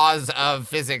the laws of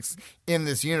physics in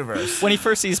this universe. When he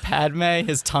first sees Padme,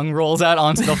 his tongue rolls out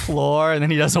onto the floor, and then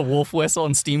he does a wolf whistle,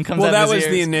 and steam comes out of his ears. Well, that was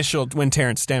the initial, when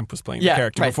Terrence Stamp was playing the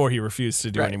character, before he refused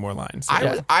to do any more lines.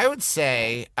 I would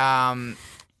say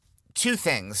two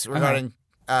things regarding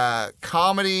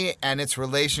comedy and its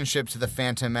relationship to the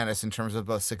Phantom Menace in terms of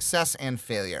both success and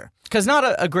failure. Because not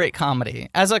a great comedy.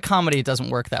 As a comedy, it doesn't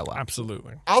work that well.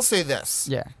 Absolutely. I'll say this.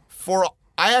 Yeah.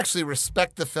 I actually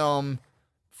respect the film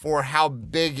for how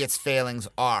big its failings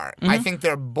are. I think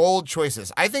they're bold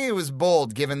choices. I think it was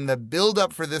bold given the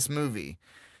build-up for this movie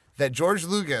that George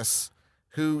Lucas,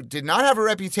 who did not have a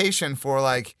reputation for,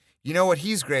 like, you know what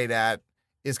he's great at,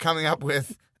 is coming up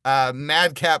with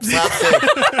madcap slapstick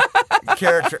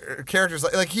characters.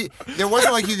 There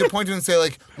wasn't like you could point to and say,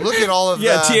 like, look at all of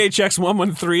THX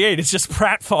 1138. It's just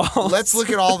pratfalls. Let's look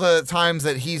at all the times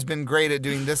that he's been great at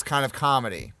doing this kind of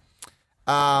comedy.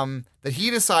 That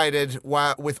he decided,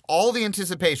 with all the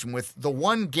anticipation, with the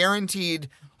one guaranteed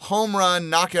home run,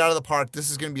 knock it out of the park,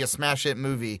 this is going to be a smash hit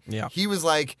movie. Yeah. He was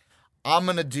like, I'm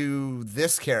going to do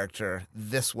this character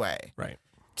this way. Right.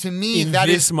 To me, In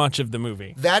this much of the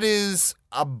movie. That is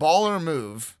a baller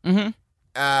move.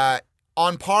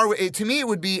 On par with, to me, it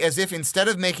would be as if instead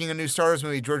of making a new Star Wars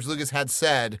movie, George Lucas had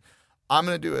said, I'm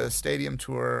going to do a stadium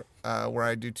tour where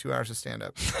I do 2 hours of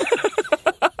stand-up.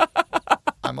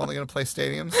 I'm only going to play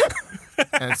stadiums.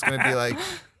 And it's going to be like,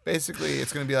 basically,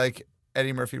 it's going to be like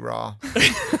Eddie Murphy Raw.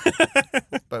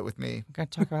 But with me. We're going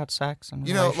to talk about sex and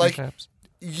relationships.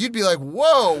 You'd be like,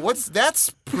 whoa,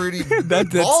 that's pretty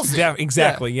ballsy.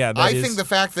 Exactly, yeah. I think the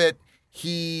fact that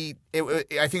I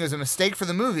think it was a mistake for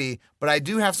the movie, but I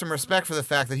do have some respect for the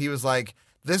fact that he was like,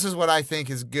 this is what I think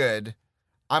is good.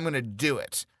 I'm going to do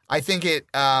it. I think it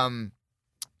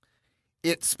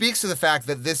speaks to the fact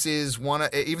that this is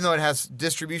even though it has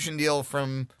distribution deal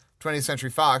from 20th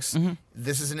Century Fox,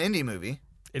 this is an indie movie.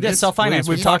 Self-financed.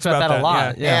 We've talked about that a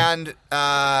lot. Yeah. And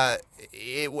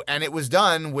it was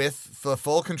done with the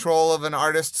full control of an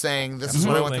artist saying, this is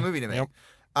what I want the movie to make.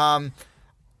 Yep.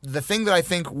 The thing that I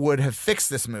think would have fixed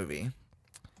this movie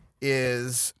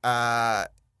is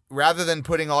rather than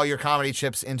putting all your comedy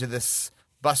chips into this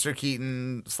Buster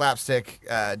Keaton slapstick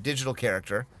digital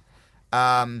character,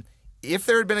 if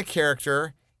there had been a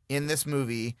character in this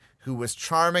movie who was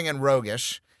charming and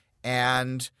roguish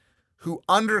and who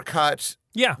undercut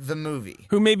the movie.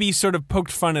 Who maybe sort of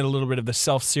poked fun at a little bit of the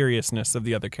self-seriousness of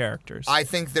the other characters. I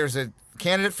think there's a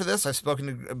candidate for this. I've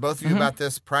spoken to both of you about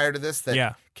this prior to this,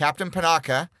 that Captain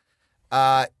Panaka,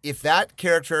 if that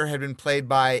character had been played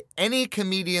by any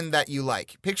comedian that you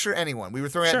like, picture anyone. We were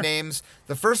throwing out names.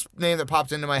 The first name that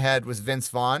popped into my head was Vince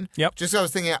Vaughn. Yep. Just 'cause I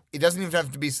was thinking, it doesn't even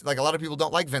have to be, like, a lot of people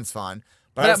don't like Vince Vaughn.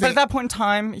 But at that point in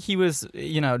time, he was,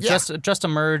 just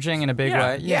emerging in a big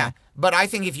way. Yeah. But I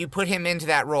think if you put him into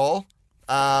that role,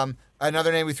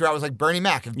 another name we threw out was like Bernie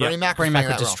Mac. If Bernie Mac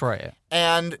would destroy it.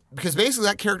 And because basically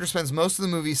that character spends most of the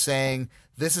movie saying,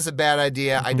 this is a bad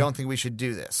idea, I don't think we should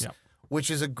do this. Yep. Which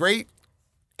is a great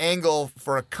angle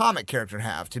for a comic character to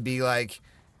have, to be like,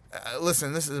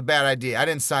 listen, this is a bad idea. I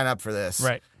didn't sign up for this.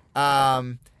 Right.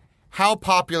 How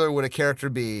popular would a character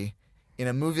be in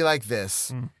a movie like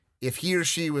this if he or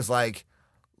she was like,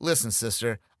 listen,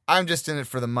 sister, I'm just in it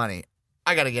for the money.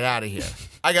 I got to get out of here.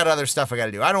 I got other stuff I got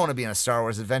to do. I don't want to be in a Star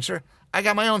Wars adventure. I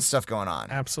got my own stuff going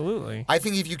on. Absolutely. I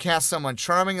think if you cast someone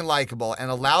charming and likable and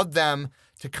allowed them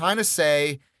to kind of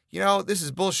say, this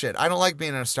is bullshit. I don't like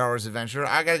being in a Star Wars adventure.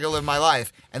 I got to go live my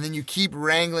life. And then you keep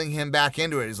wrangling him back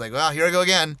into it. He's like, well, here I go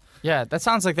again. Yeah, that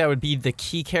sounds like that would be the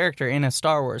key character in a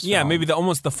Star Wars film. Yeah, maybe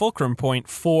almost the fulcrum point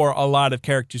for a lot of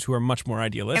characters who are much more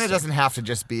idealistic. And it doesn't have to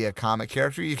just be a comic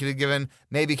character. You could have given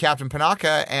maybe Captain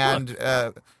Panaka and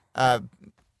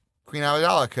Queen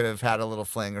Amidala could have had a little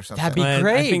fling or something. That'd be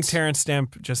great. I think Terrence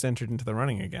Stamp just entered into the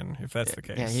running again, if that's the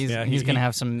case. Yeah, he's going to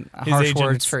have some harsh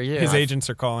words for you. His agents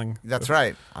are calling. That's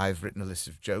right. I've written a list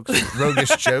of jokes, roguish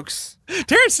jokes.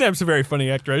 Terrence Stamp's a very funny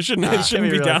actor. I shouldn't be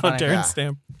really down funny. on Terrence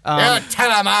Stamp.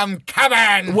 Tell him I'm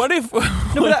coming! What if...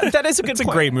 No, but that is a good point. It's a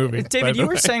great movie. David, you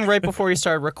were saying right before you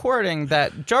started recording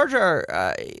that Jar Jar,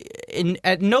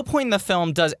 at no point in the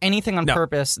film does anything on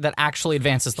purpose that actually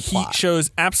advances the plot. He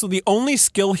shows absolutely... The only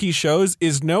skill he shows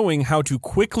is knowing how to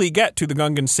quickly get to the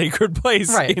Gungan sacred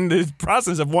place in the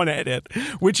process of one edit,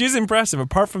 which is impressive.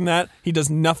 Apart from that, he does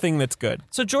nothing that's good.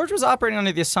 So George was operating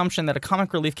under the assumption that a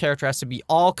comic relief character has to be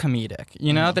all comedic,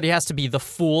 that he has to be the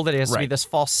fool, that he has to be this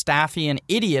Falstaffian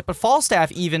idiot. But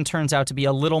Falstaff even turns out to be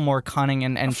a little more cunning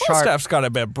and sharp. Falstaff's got a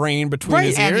bit of brain between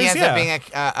his ears. And he ends up being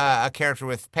a character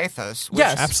with pathos. Which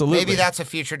absolutely. Maybe that's a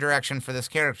future direction for this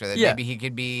character. That maybe he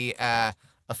could be a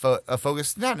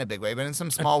focus, not in a big way, but in some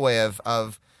small way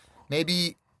of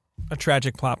maybe... A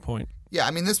tragic plot point. Yeah,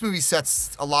 I mean, this movie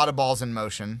sets a lot of balls in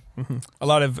motion. Mm-hmm. A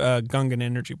lot of Gungan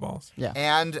energy balls. Yeah.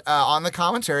 And on the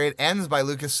commentary, it ends by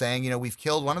Lucas saying, we've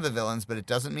killed one of the villains, but it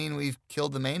doesn't mean we've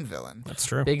killed the main villain. That's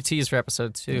true. Big tease for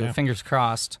episode 2. Yeah. Fingers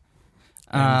crossed.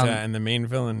 And the main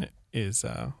villain is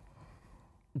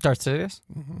Darth Sidious.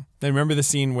 Then remember the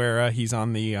scene where he's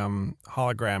on the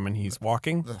hologram and he's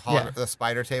walking, The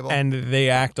spider table, and they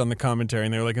act on the commentary,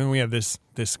 and they're like, "Oh, we have this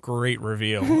great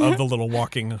reveal of the little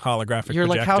walking holographic." You're projector.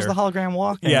 like, "How's the hologram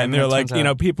walking?" Yeah, and they're like, turns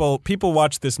out- people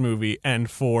watch this movie, and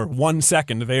for 1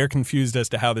 second they are confused as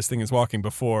to how this thing is walking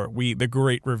before the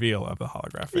great reveal of the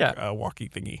holographic walkie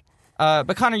thingy.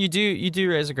 But Connor, you do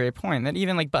raise a great point that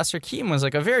even like Buster Keaton was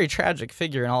like a very tragic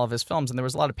figure in all of his films, and there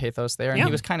was a lot of pathos there, and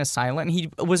he was kind of silent. And he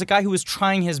was a guy who was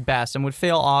trying his best and would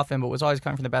fail often, but was always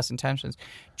coming from the best intentions.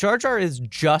 Jar Jar is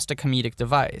just a comedic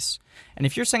device, and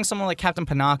if you're saying someone like Captain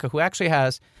Panaka, who actually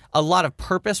has a lot of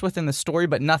purpose within the story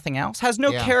but nothing else, has no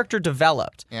character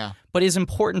developed, but is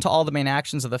important to all the main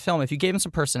actions of the film. If you gave him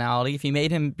some personality, if you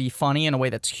made him be funny in a way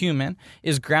that's human,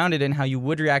 is grounded in how you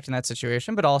would react in that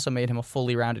situation, but also made him a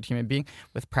fully rounded human being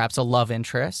with perhaps a love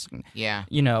interest,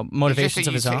 motivations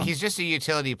of his own. He's just a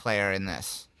utility player in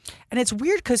this. And it's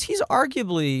weird because he's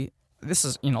arguably, this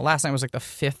is, last night was like the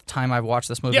 5th time I've watched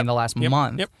this movie in the last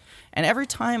month. Yep. And every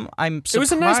time I'm surprised. It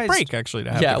was a nice break, actually,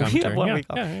 to have the commentary. We had 1 week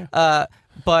off.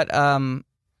 But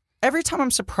every time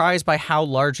I'm surprised by how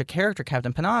large a character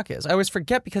Captain Panaka is. I always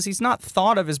forget because he's not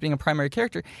thought of as being a primary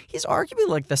character. He's arguably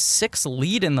like the 6th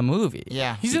lead in the movie.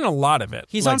 Yeah. He's in a lot of it.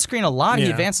 He's on screen a lot. He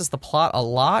advances the plot a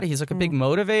lot. He's like a big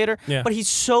motivator. Yeah. But he's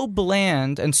so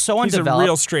bland and so undeveloped. He's a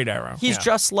real straight arrow. He's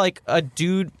just like a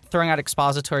dude throwing out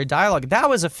expository dialogue. That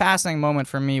was a fascinating moment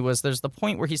for me. There's the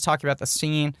point where he's talking about the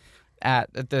scene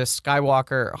at the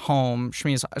Skywalker home,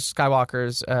 Shmi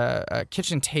Skywalker's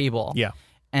kitchen table. Yeah.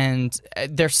 And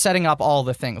they're setting up all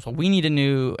the things. Well, we need a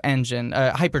new engine,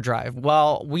 hyperdrive.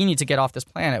 Well, we need to get off this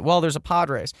planet. Well, there's a pod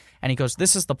race. And he goes,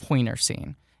 this is the pointer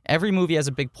scene. Every movie has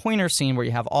a big pointer scene where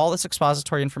you have all this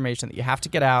expository information that you have to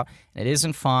get out, and it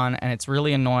isn't fun, and it's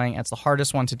really annoying. It's the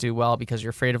hardest one to do well because you're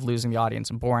afraid of losing the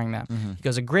audience and boring them. He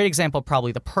goes, a great example,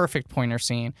 probably the perfect pointer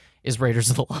scene, is Raiders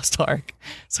of the Lost Ark.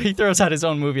 So he throws out his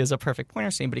own movie as a perfect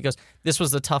pointer scene, but he goes, this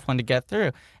was the tough one to get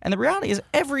through. And the reality is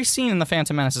every scene in The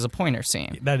Phantom Menace is a pointer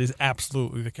scene. That is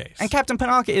absolutely the case. And Captain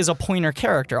Panaka is a pointer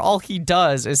character. All he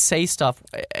does is say stuff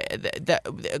that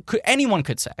anyone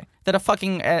could say, that a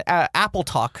fucking Apple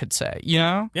Talk could say,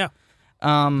 Yeah.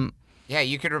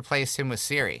 You could replace him with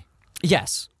Siri.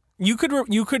 Yes. You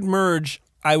could merge,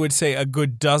 I would say, a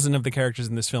good dozen of the characters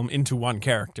in this film into one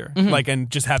character, and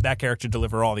just have that character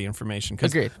deliver all the information.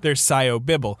 Because there's Sayo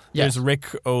Bibble, there's Rick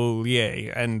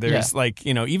Ollier, and there's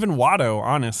even Watto.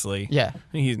 Honestly,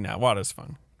 Watto's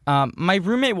fun. My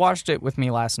roommate watched it with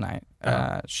me last night.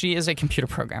 She is a computer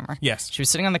programmer. Yes, she was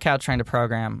sitting on the couch trying to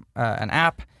program an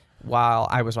app while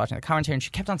I was watching the commentary, and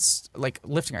she kept on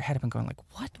lifting her head up and going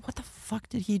what the fuck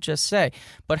did he just say?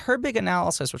 But her big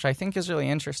analysis, which I think is really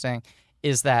interesting,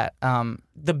 is that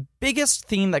the biggest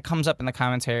theme that comes up in the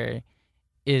commentary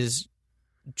is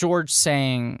George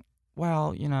saying,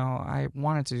 well, I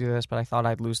wanted to do this, but I thought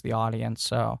I'd lose the audience,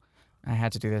 so I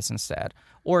had to do this instead.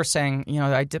 Or saying,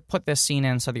 I did put this scene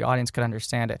in so the audience could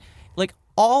understand it. Like,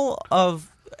 all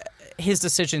of his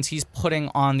decisions he's putting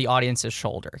on the audience's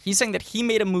shoulder. He's saying that he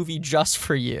made a movie just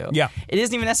for you. Yeah. It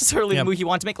isn't even necessarily the movie he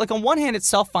wanted to make. Like, on one hand, it's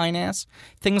self-finance.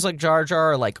 Things like Jar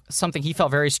Jar are like something he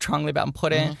felt very strongly about and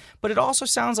put in. But it also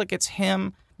sounds like it's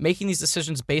him making these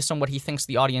decisions based on what he thinks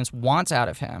the audience wants out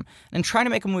of him. And trying to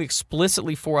make a movie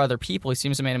explicitly for other people, he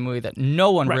seems to make a movie that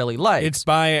no one really likes.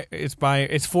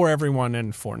 It's for everyone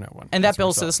and for no one. And that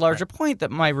builds to this larger point that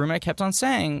my roommate kept on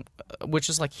saying, which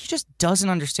is like, he just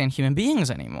doesn't understand human beings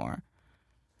anymore.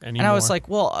 And I was like,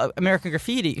 well, American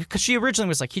Graffiti, because she originally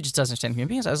was like, he just doesn't understand human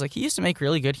beings. I was like, he used to make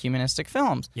really good humanistic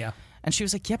films. Yeah. And she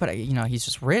was like, yeah, but he's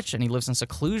just rich and he lives in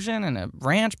seclusion and a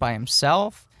ranch by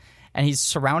himself. And he's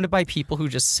surrounded by people who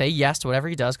just say yes to whatever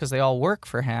he does because they all work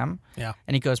for him. Yeah.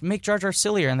 And he goes, make Jar Jar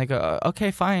sillier. And they go, okay,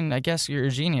 fine. I guess you're a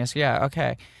genius. Yeah,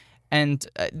 okay. And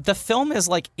the film is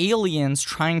like aliens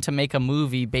trying to make a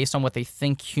movie based on what they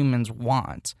think humans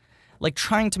want. Like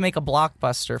trying to make a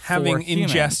blockbuster for having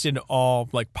humans. Ingested all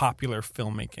like popular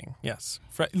filmmaking. Yes.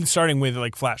 Starting with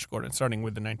like Flash Gordon, starting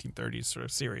with the 1930s sort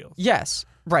of serials. Yes,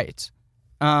 right.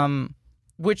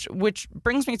 Which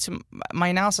brings me to my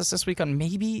analysis this week on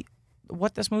maybe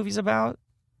what this movie's about.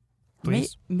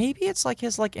 Please. Maybe it's like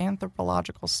his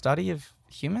anthropological study of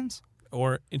humans,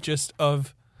 or just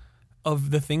of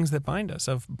the things that bind us,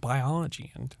 of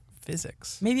biology and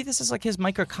physics. Maybe this is like his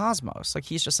microcosmos. Like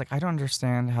he's just like, I don't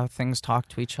understand how things talk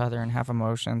to each other and have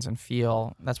emotions and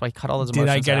feel. That's why he cut all those emotions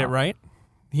out. Did I get out. it right?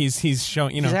 He's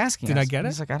showing, He's asking did us. I get it?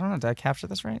 He's like, I don't know. Did I capture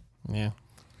this right? Yeah.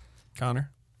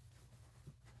 Connor?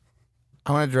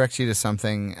 I want to direct you to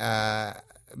something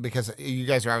because you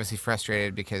guys are obviously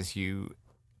frustrated because you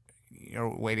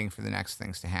you're waiting for the next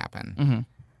things to happen.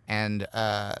 And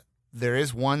there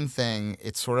is one thing.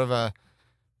 It's sort of a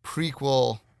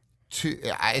prequel to.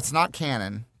 It's not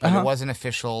canon, but it was an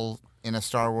official in a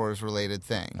Star Wars related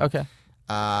thing. Okay.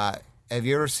 Have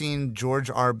you ever seen George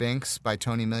R. Binks by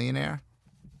Tony Millionaire?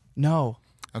 No.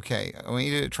 Okay, I want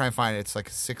you to try and find it. It's like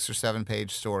a 6 or 7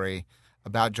 page story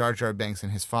about Jar Jar Binks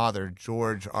and his father,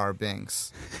 George R.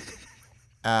 Binks.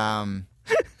 And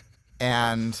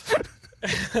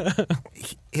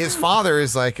his father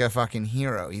is like a fucking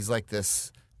hero. He's like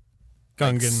this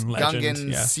Gungan legend.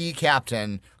 Gungan yeah. sea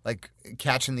captain, like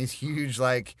catching these huge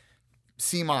like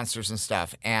sea monsters and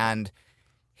stuff. And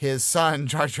his son,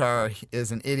 Jar Jar,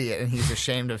 is an idiot and he's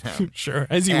ashamed of him. Sure,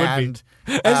 as he would And,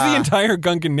 be. As the entire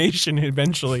Gungan nation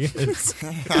eventually is.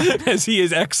 As he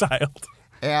is exiled.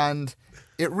 And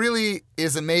it really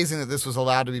is amazing that this was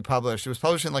allowed to be published. It was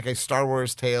published in like a Star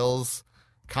Wars Tales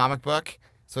comic book.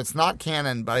 So it's not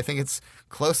canon, but I think it's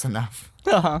close enough.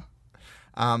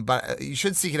 But you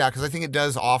should seek it out because I think it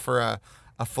does offer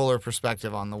a fuller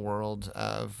perspective on the world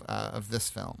of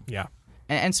this film. Yeah.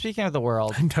 And speaking of the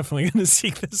world, I'm definitely going to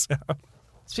seek this out.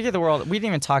 speaking of the world, we didn't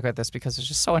even talk about this because it's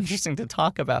just so interesting to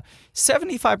talk about.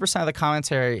 75% of the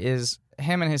commentary is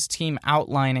him and his team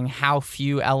outlining how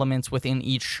few elements within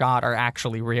each shot are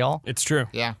actually real. It's true.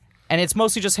 Yeah. And it's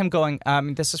mostly just him going,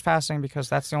 this is fascinating because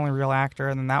that's the only real actor,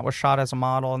 and then that was shot as a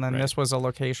model, and then this was a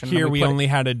location. Here and we only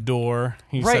had a door,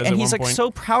 he right, says and at he's one like point.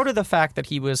 so proud of the fact that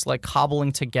he was like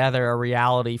cobbling together a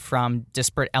reality from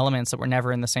disparate elements that were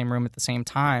never in the same room at the same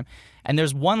time. And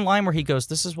there's one line where he goes,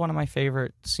 "This is one of my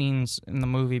favorite scenes in the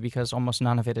movie because almost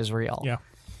none of it is real." Yeah.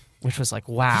 Which was like,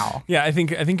 wow. Yeah, I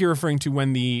think you're referring to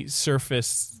when the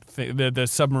surface, the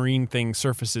submarine thing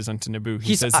surfaces onto Naboo.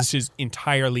 He says this is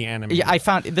entirely animated. Yeah, I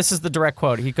found this is the direct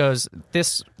quote. He goes,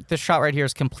 "This shot right here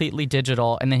is completely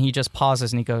digital," and then he just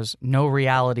pauses and he goes, "No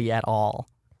reality at all."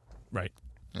 Right.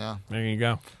 Yeah. There you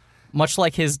go. Much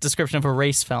like his description of a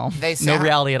race film, They no sound-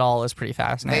 reality at all is pretty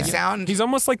fascinating. He's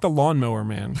almost like the lawnmower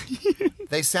man.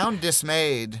 They sound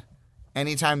dismayed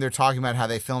anytime they're talking about how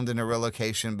they filmed in a real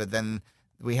location, but then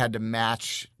we had to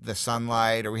match the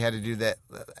sunlight, or we had to do that.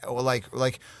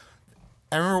 Like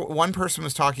I remember one person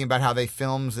was talking about how they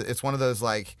filmed. It's one of those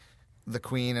like the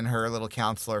Queen and her little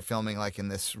counselor filming like in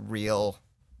this real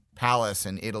palace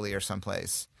in Italy or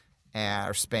someplace.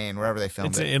 Or Spain, wherever they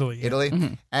filmed It's it. in Italy, yeah.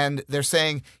 Italy. And they're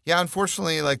saying, yeah,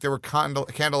 unfortunately, like there were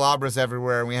candelabras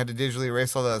everywhere, and we had to digitally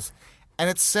erase all those. And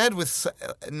it's said with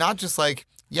not just like,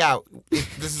 yeah, this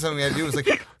is something we had to do. It's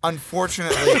like,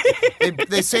 unfortunately,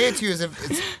 they say it to you as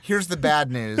if here's the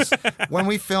bad news. When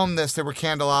we filmed this, there were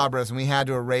candelabras, and we had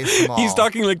to erase them all. He's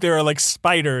talking like there are like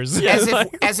spiders.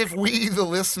 As if we, the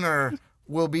listener,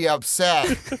 will be upset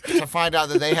to find out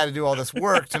that they had to do all this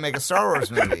work to make a Star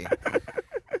Wars movie.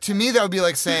 To me, that would be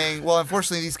like saying, well,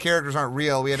 unfortunately, these characters aren't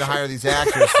real. We had to hire these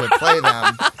actors to play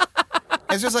them.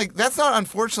 It's just like, that's not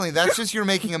unfortunately. That's just you're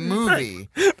making a movie.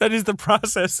 That is the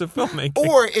process of filmmaking.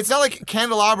 Or it's not like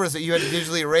candelabras that you had to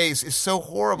digitally erase is so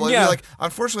horrible. It'd Yeah. be like,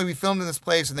 unfortunately, we filmed in this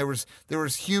place and there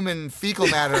was human fecal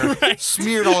matter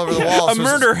smeared all over the walls. A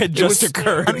murder had just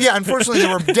occurred. Yeah, unfortunately,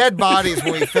 there were dead bodies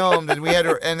when we filmed, and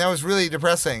and that was really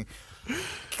depressing.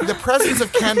 The presence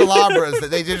of candelabras that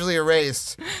they digitally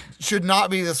erased should not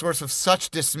be the source of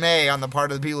such dismay on the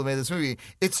part of the people who made this movie.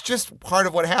 It's just part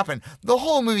of what happened. The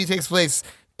whole movie takes place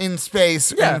in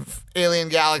space and alien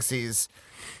galaxies.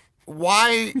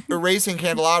 Why erasing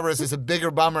candelabras is a bigger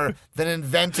bummer than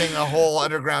inventing a whole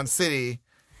underground city?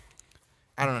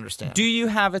 I don't understand. Do you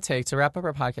have a take, to wrap up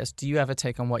our podcast, do you have a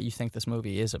take on what you think this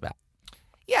movie is about?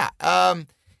 Yeah.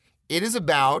 It is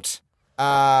about...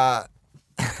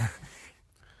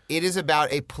 It is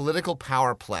about a political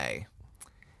power play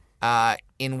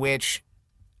in which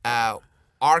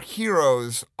our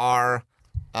heroes are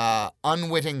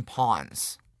unwitting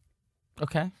pawns.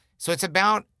 Okay. So it's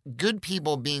about good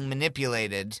people being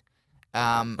manipulated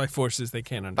by forces they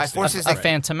can't understand. by forces A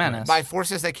Phantom Menace. by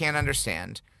forces they can't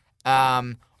understand.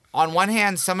 On one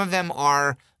hand, some of them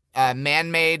are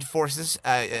man-made forces,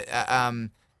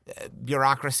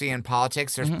 bureaucracy and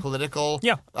politics. There's political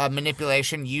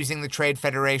manipulation using the Trade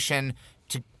Federation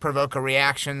to provoke a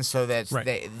reaction so that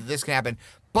this can happen.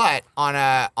 But on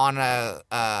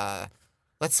a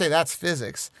let's say that's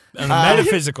physics. On a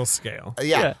metaphysical scale.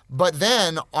 Yeah. But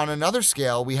then on another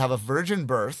scale, we have a virgin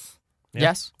birth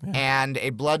Yes. and a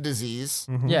blood disease.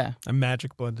 Yeah. A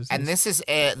magic blood disease. And this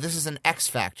is an X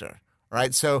factor,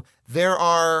 right? So there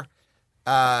are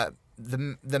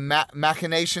the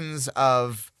machinations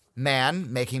of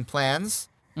man making plans,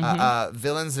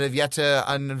 villains that have yet to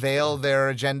unveil their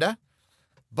agenda,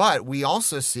 but we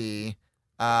also see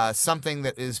something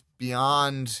that is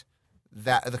beyond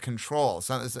the control,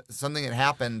 something that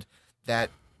happened that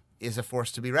is a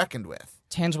force to be reckoned with.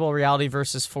 Tangible reality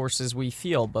versus forces we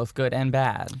feel, both good and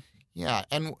bad. Yeah,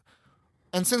 and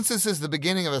since this is the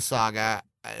beginning of a saga,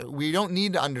 we don't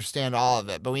need to understand all of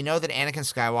it, but we know that Anakin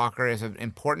Skywalker is an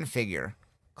important figure.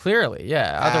 Clearly,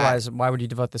 yeah. Otherwise, why would you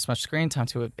devote this much screen time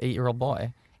to an 8-year-old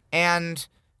boy? And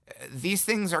these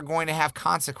things are going to have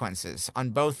consequences on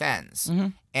both ends. Mm-hmm.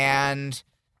 And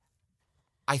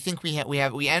I think we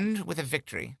end with a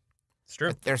victory. It's true.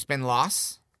 But there's been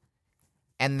loss,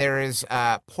 and there is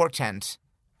portent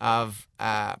of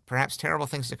perhaps terrible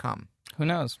things to come. Who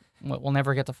knows? We'll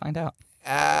never get to find out.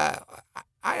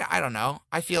 I don't know.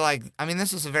 I feel like, I mean,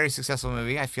 this is a very successful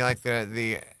movie. I feel like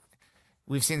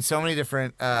we've seen so many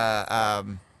different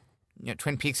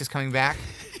Twin Peaks is coming back.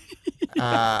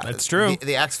 That's true.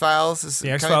 The X-Files is The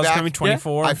coming X-Files back. coming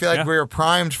 24. I feel like we were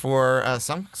primed for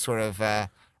some sort of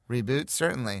reboot,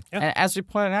 certainly. Yeah. And as we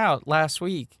pointed out last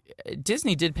week,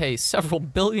 Disney did pay several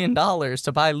 $1 billion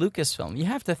to buy Lucasfilm. You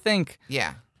have to think,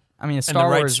 Yeah, I mean, a the Star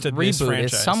rights Wars to this reboot is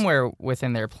franchise. somewhere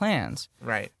within their plans.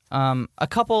 right. A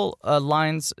couple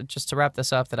lines just to wrap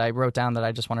this up that I wrote down that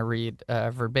I just want to read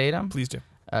verbatim. Please do.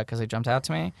 Because they jumped out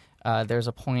to me. There's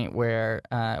a point where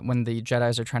when the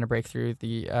Jedis are trying to break through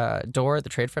the door at the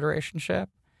Trade Federation ship,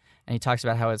 and he talks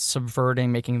about how it's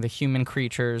subverting, making the human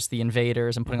creatures the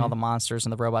invaders and putting all the monsters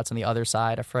and the robots on the other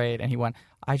side afraid. And he went,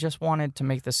 I just wanted to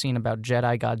make the scene about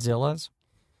Jedi Godzillas.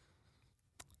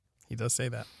 He does say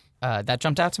that. That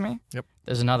jumped out to me. Yep.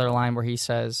 There's another line where he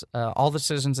says, all the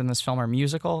decisions in this film are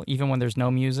musical. Even when there's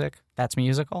no music, that's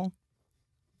musical.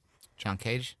 John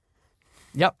Cage.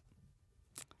 Yep.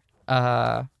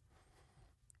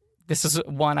 This is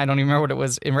one, I don't even remember what it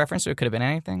was in reference to. It could have been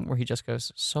anything, where he just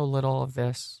goes, so little of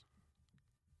this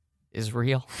is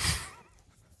real.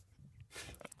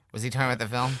 Was he talking about the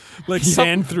film? Like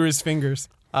sand through his fingers.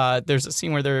 There's a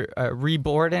scene where they're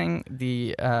reboarding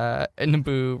the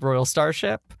Naboo Royal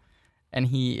Starship, and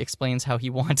he explains how he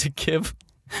wanted to give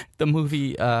the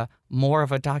movie more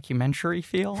of a documentary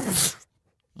feel.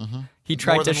 Mm-hmm. He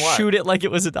tried More to than what? shoot it like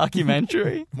it was a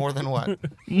documentary. More than what?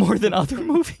 More than other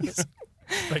movies.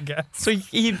 I guess. So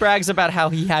he brags about how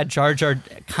he had Jar Jar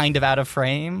kind of out of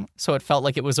frame, so it felt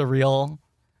like it was a real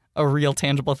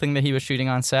tangible thing that he was shooting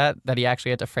on set that he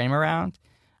actually had to frame around.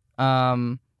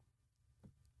 Yeah,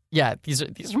 these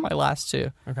are my last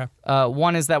two. Okay.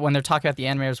 One is that when they're talking about the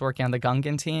animators working on the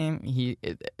Gungan team,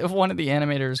 if one of the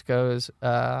animators goes,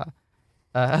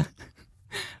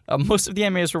 most of the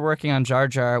animators were working on Jar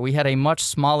Jar. We had a much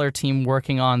smaller team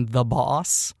working on the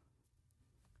boss.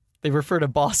 They refer to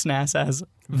Boss Nass as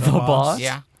the boss.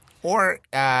 Yeah. Or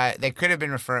they could have been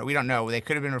referring, we don't know, they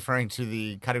could have been referring to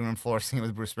the cutting room floor scene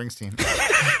with Bruce Springsteen.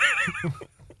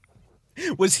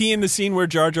 Was he in the scene where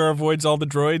Jar Jar avoids all the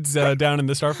droids down in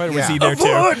the starfighter? Was Yeah. he there too?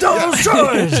 Avoid those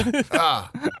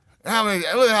droids! How many?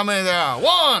 Look how many there are.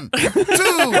 1,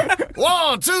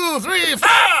 2, 3, 4.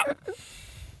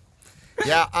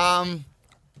 Yeah.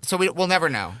 So we'll never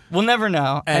know. We'll never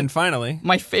know. And finally,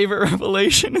 My favorite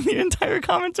revelation in the entire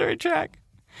commentary track,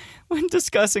 when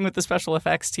discussing with the special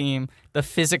effects team the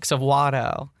physics of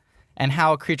Watto and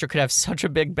how a creature could have such a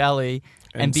big belly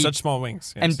and be such small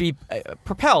wings. Yes. and be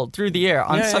propelled through the air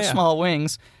on Yeah, such yeah. small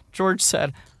wings, George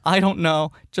said, I don't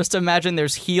know. Just imagine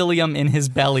there's helium in his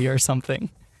belly or something.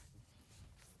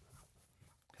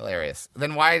 Hilarious.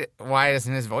 Then why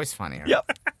isn't his voice funnier?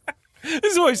 Yep.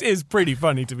 His voice is pretty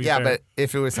funny, to be Yeah, fair. but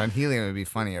if it was on helium, it would be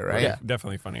funnier, right? Yeah.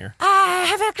 Definitely funnier. I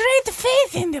have a great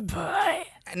faith in the boy.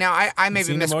 Now, I may be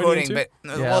seen Nickelodeon misquoting, too? but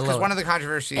Yeah, because a little. one of the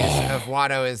controversies of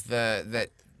Watto is that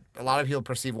a lot of people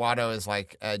perceive Watto as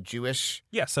like a Jewish,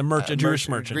 Yes, a Jewish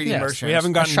merchant. greedy Yes. merchant. We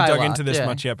haven't gotten A dug Shylock, into this yeah.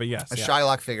 much yet, but yes. a yeah.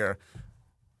 Shylock figure.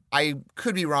 I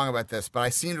could be wrong about this, but I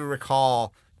seem to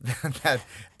recall that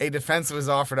a defense was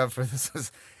offered up for this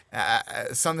was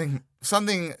something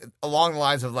along the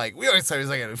lines of like, we always thought he was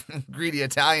like a greedy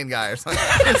Italian guy or something.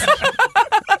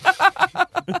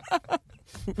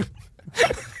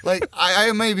 Like I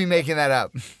may be making that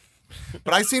up,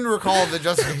 but I seem to recall the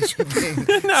justification being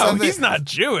No, he's not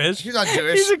Jewish. He's not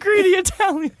Jewish. He's a greedy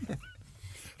Italian.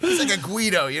 He's like a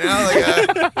Guido, you know,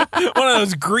 like One of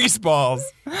those grease balls.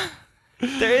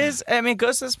 There is, I mean, it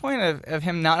goes to this point of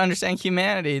him not understanding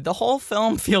humanity. The whole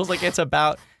film feels like it's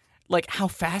about like how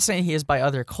fascinated he is by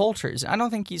other cultures. I don't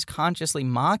think he's consciously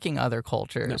mocking other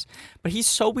cultures, but he's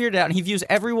so weirded out and he views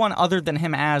everyone other than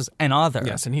him as an other.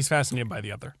 Yes, and he's fascinated by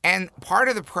the other. And part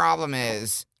of the problem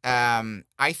is, I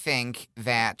think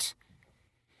that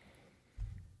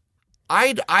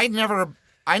I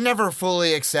never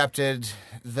fully accepted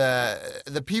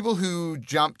the people who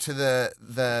jump to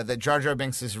the Jar Jar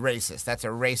Binks is racist. That's a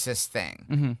racist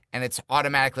thing, and it's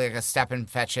automatically like a step and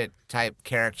fetch it type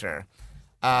character.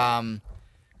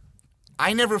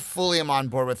 I never fully am on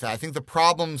board with that. I think the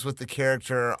problems with the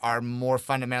character are more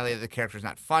fundamentally that the character's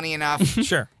not funny enough.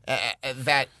 Sure.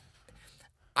 That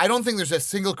I don't think there's a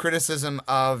single criticism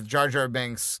of Jar Jar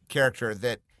Binks' character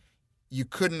that you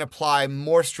couldn't apply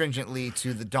more stringently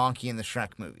to the Donkey in the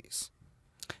Shrek movies.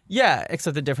 Yeah,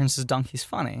 except the difference is Donkey's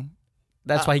funny.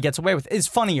 That's why he gets away with it. Is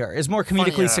funnier, is more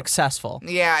comedically successful.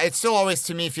 Yeah, it's still always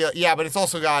to me but it's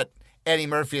also got Eddie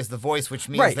Murphy as the voice, which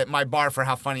means that my bar for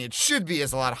how funny it should be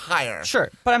is a lot higher. Sure,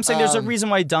 but I'm saying there's a reason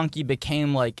why Donkey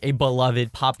became like a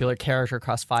beloved, popular character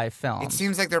across 5 films. It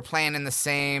seems like they're playing in the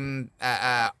same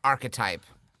archetype.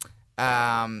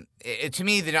 To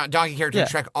me, the Donkey character in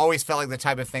Shrek always felt like the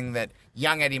type of thing that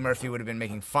young Eddie Murphy would have been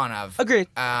making fun of. Agreed.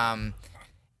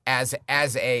 As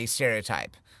a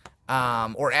stereotype,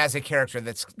 or as a character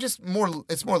that's just more.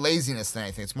 It's more laziness than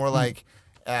anything. It's more like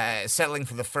settling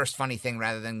for the first funny thing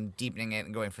rather than deepening it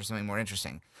and going for something more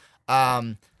interesting.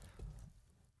 But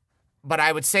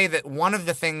I would say that one of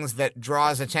the things that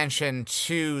draws attention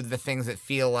to the things that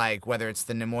feel like, whether it's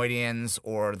the Nemoidians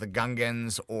or the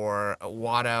Gungans or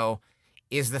Watto,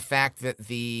 is the fact that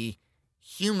the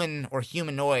human or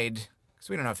humanoid, because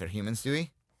we don't know if they're humans, do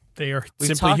we? They are We've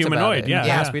simply talked humanoid. about it. Yeah,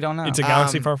 Yes, we don't know. It's a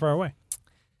galaxy far, far away.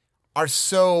 Are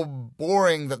so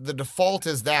boring that the default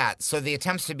is that. So the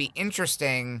attempts to be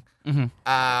interesting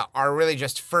are really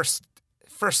just first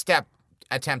step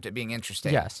attempt at being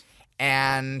interesting. Yes.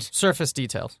 And Surface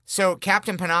details. so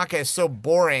Captain Panaka is so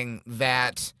boring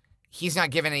that he's not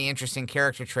given any interesting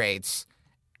character traits,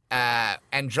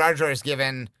 and Jar Jar is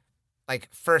given like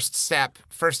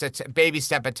baby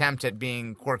step attempt at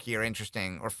being quirky or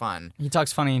interesting or fun. He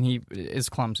talks funny and he is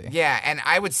clumsy. Yeah, and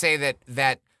I would say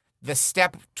that the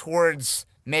step towards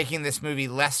making this movie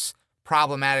less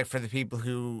problematic for the people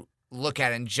who look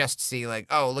at it and just see like,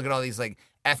 oh, look at all these like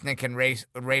ethnic and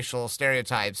racial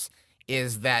stereotypes,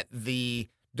 is that the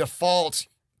default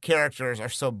characters are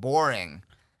so boring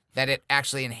that it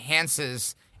actually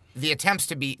enhances the attempts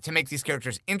to make these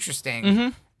characters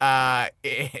interesting.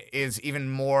 Is even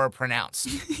more pronounced.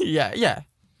 Yeah,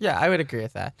 I would agree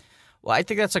with that. Well, I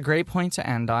think that's a great point to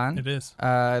end on. It is.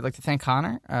 I'd like to thank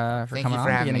Connor for Thank coming you for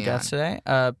on, having being a me guest today.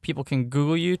 People can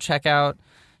Google you, check out,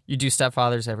 you do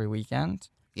Stepfathers every weekend,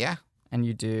 Yeah. and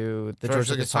you do the George George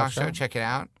Lucas Lucas Talk Show. Check it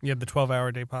out. You have the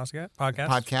 12-hour day podcast.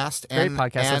 Podcast. Great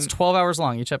podcast. And It's 12 hours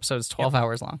long. Each episode is 12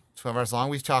 hours long. 12 hours long.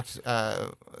 We've talked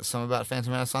some about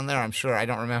Phantom Menace on there, I'm sure. I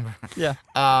don't remember. Yeah.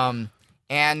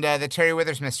 And the Terry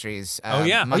Withers Mysteries.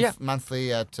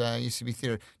 Monthly at UCB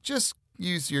Theater. Just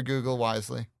use your Google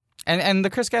wisely. And the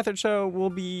Chris Gethard Show will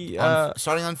be...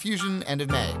 starting on Fusion, end of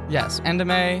May. yes, end of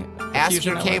May. Ask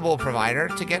Fusion your cable provider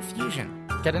to get Fusion.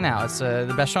 Get it now. It's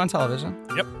the best show on television.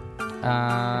 Yep.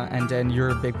 And then you're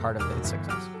a big part of its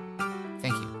success.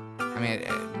 Thank you. I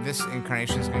mean, this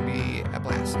incarnation is going to be a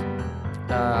blast.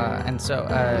 And so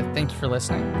thank you for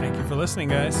listening. Thank you for listening,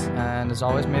 guys. And as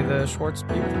always, may the Schwartz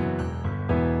be with you.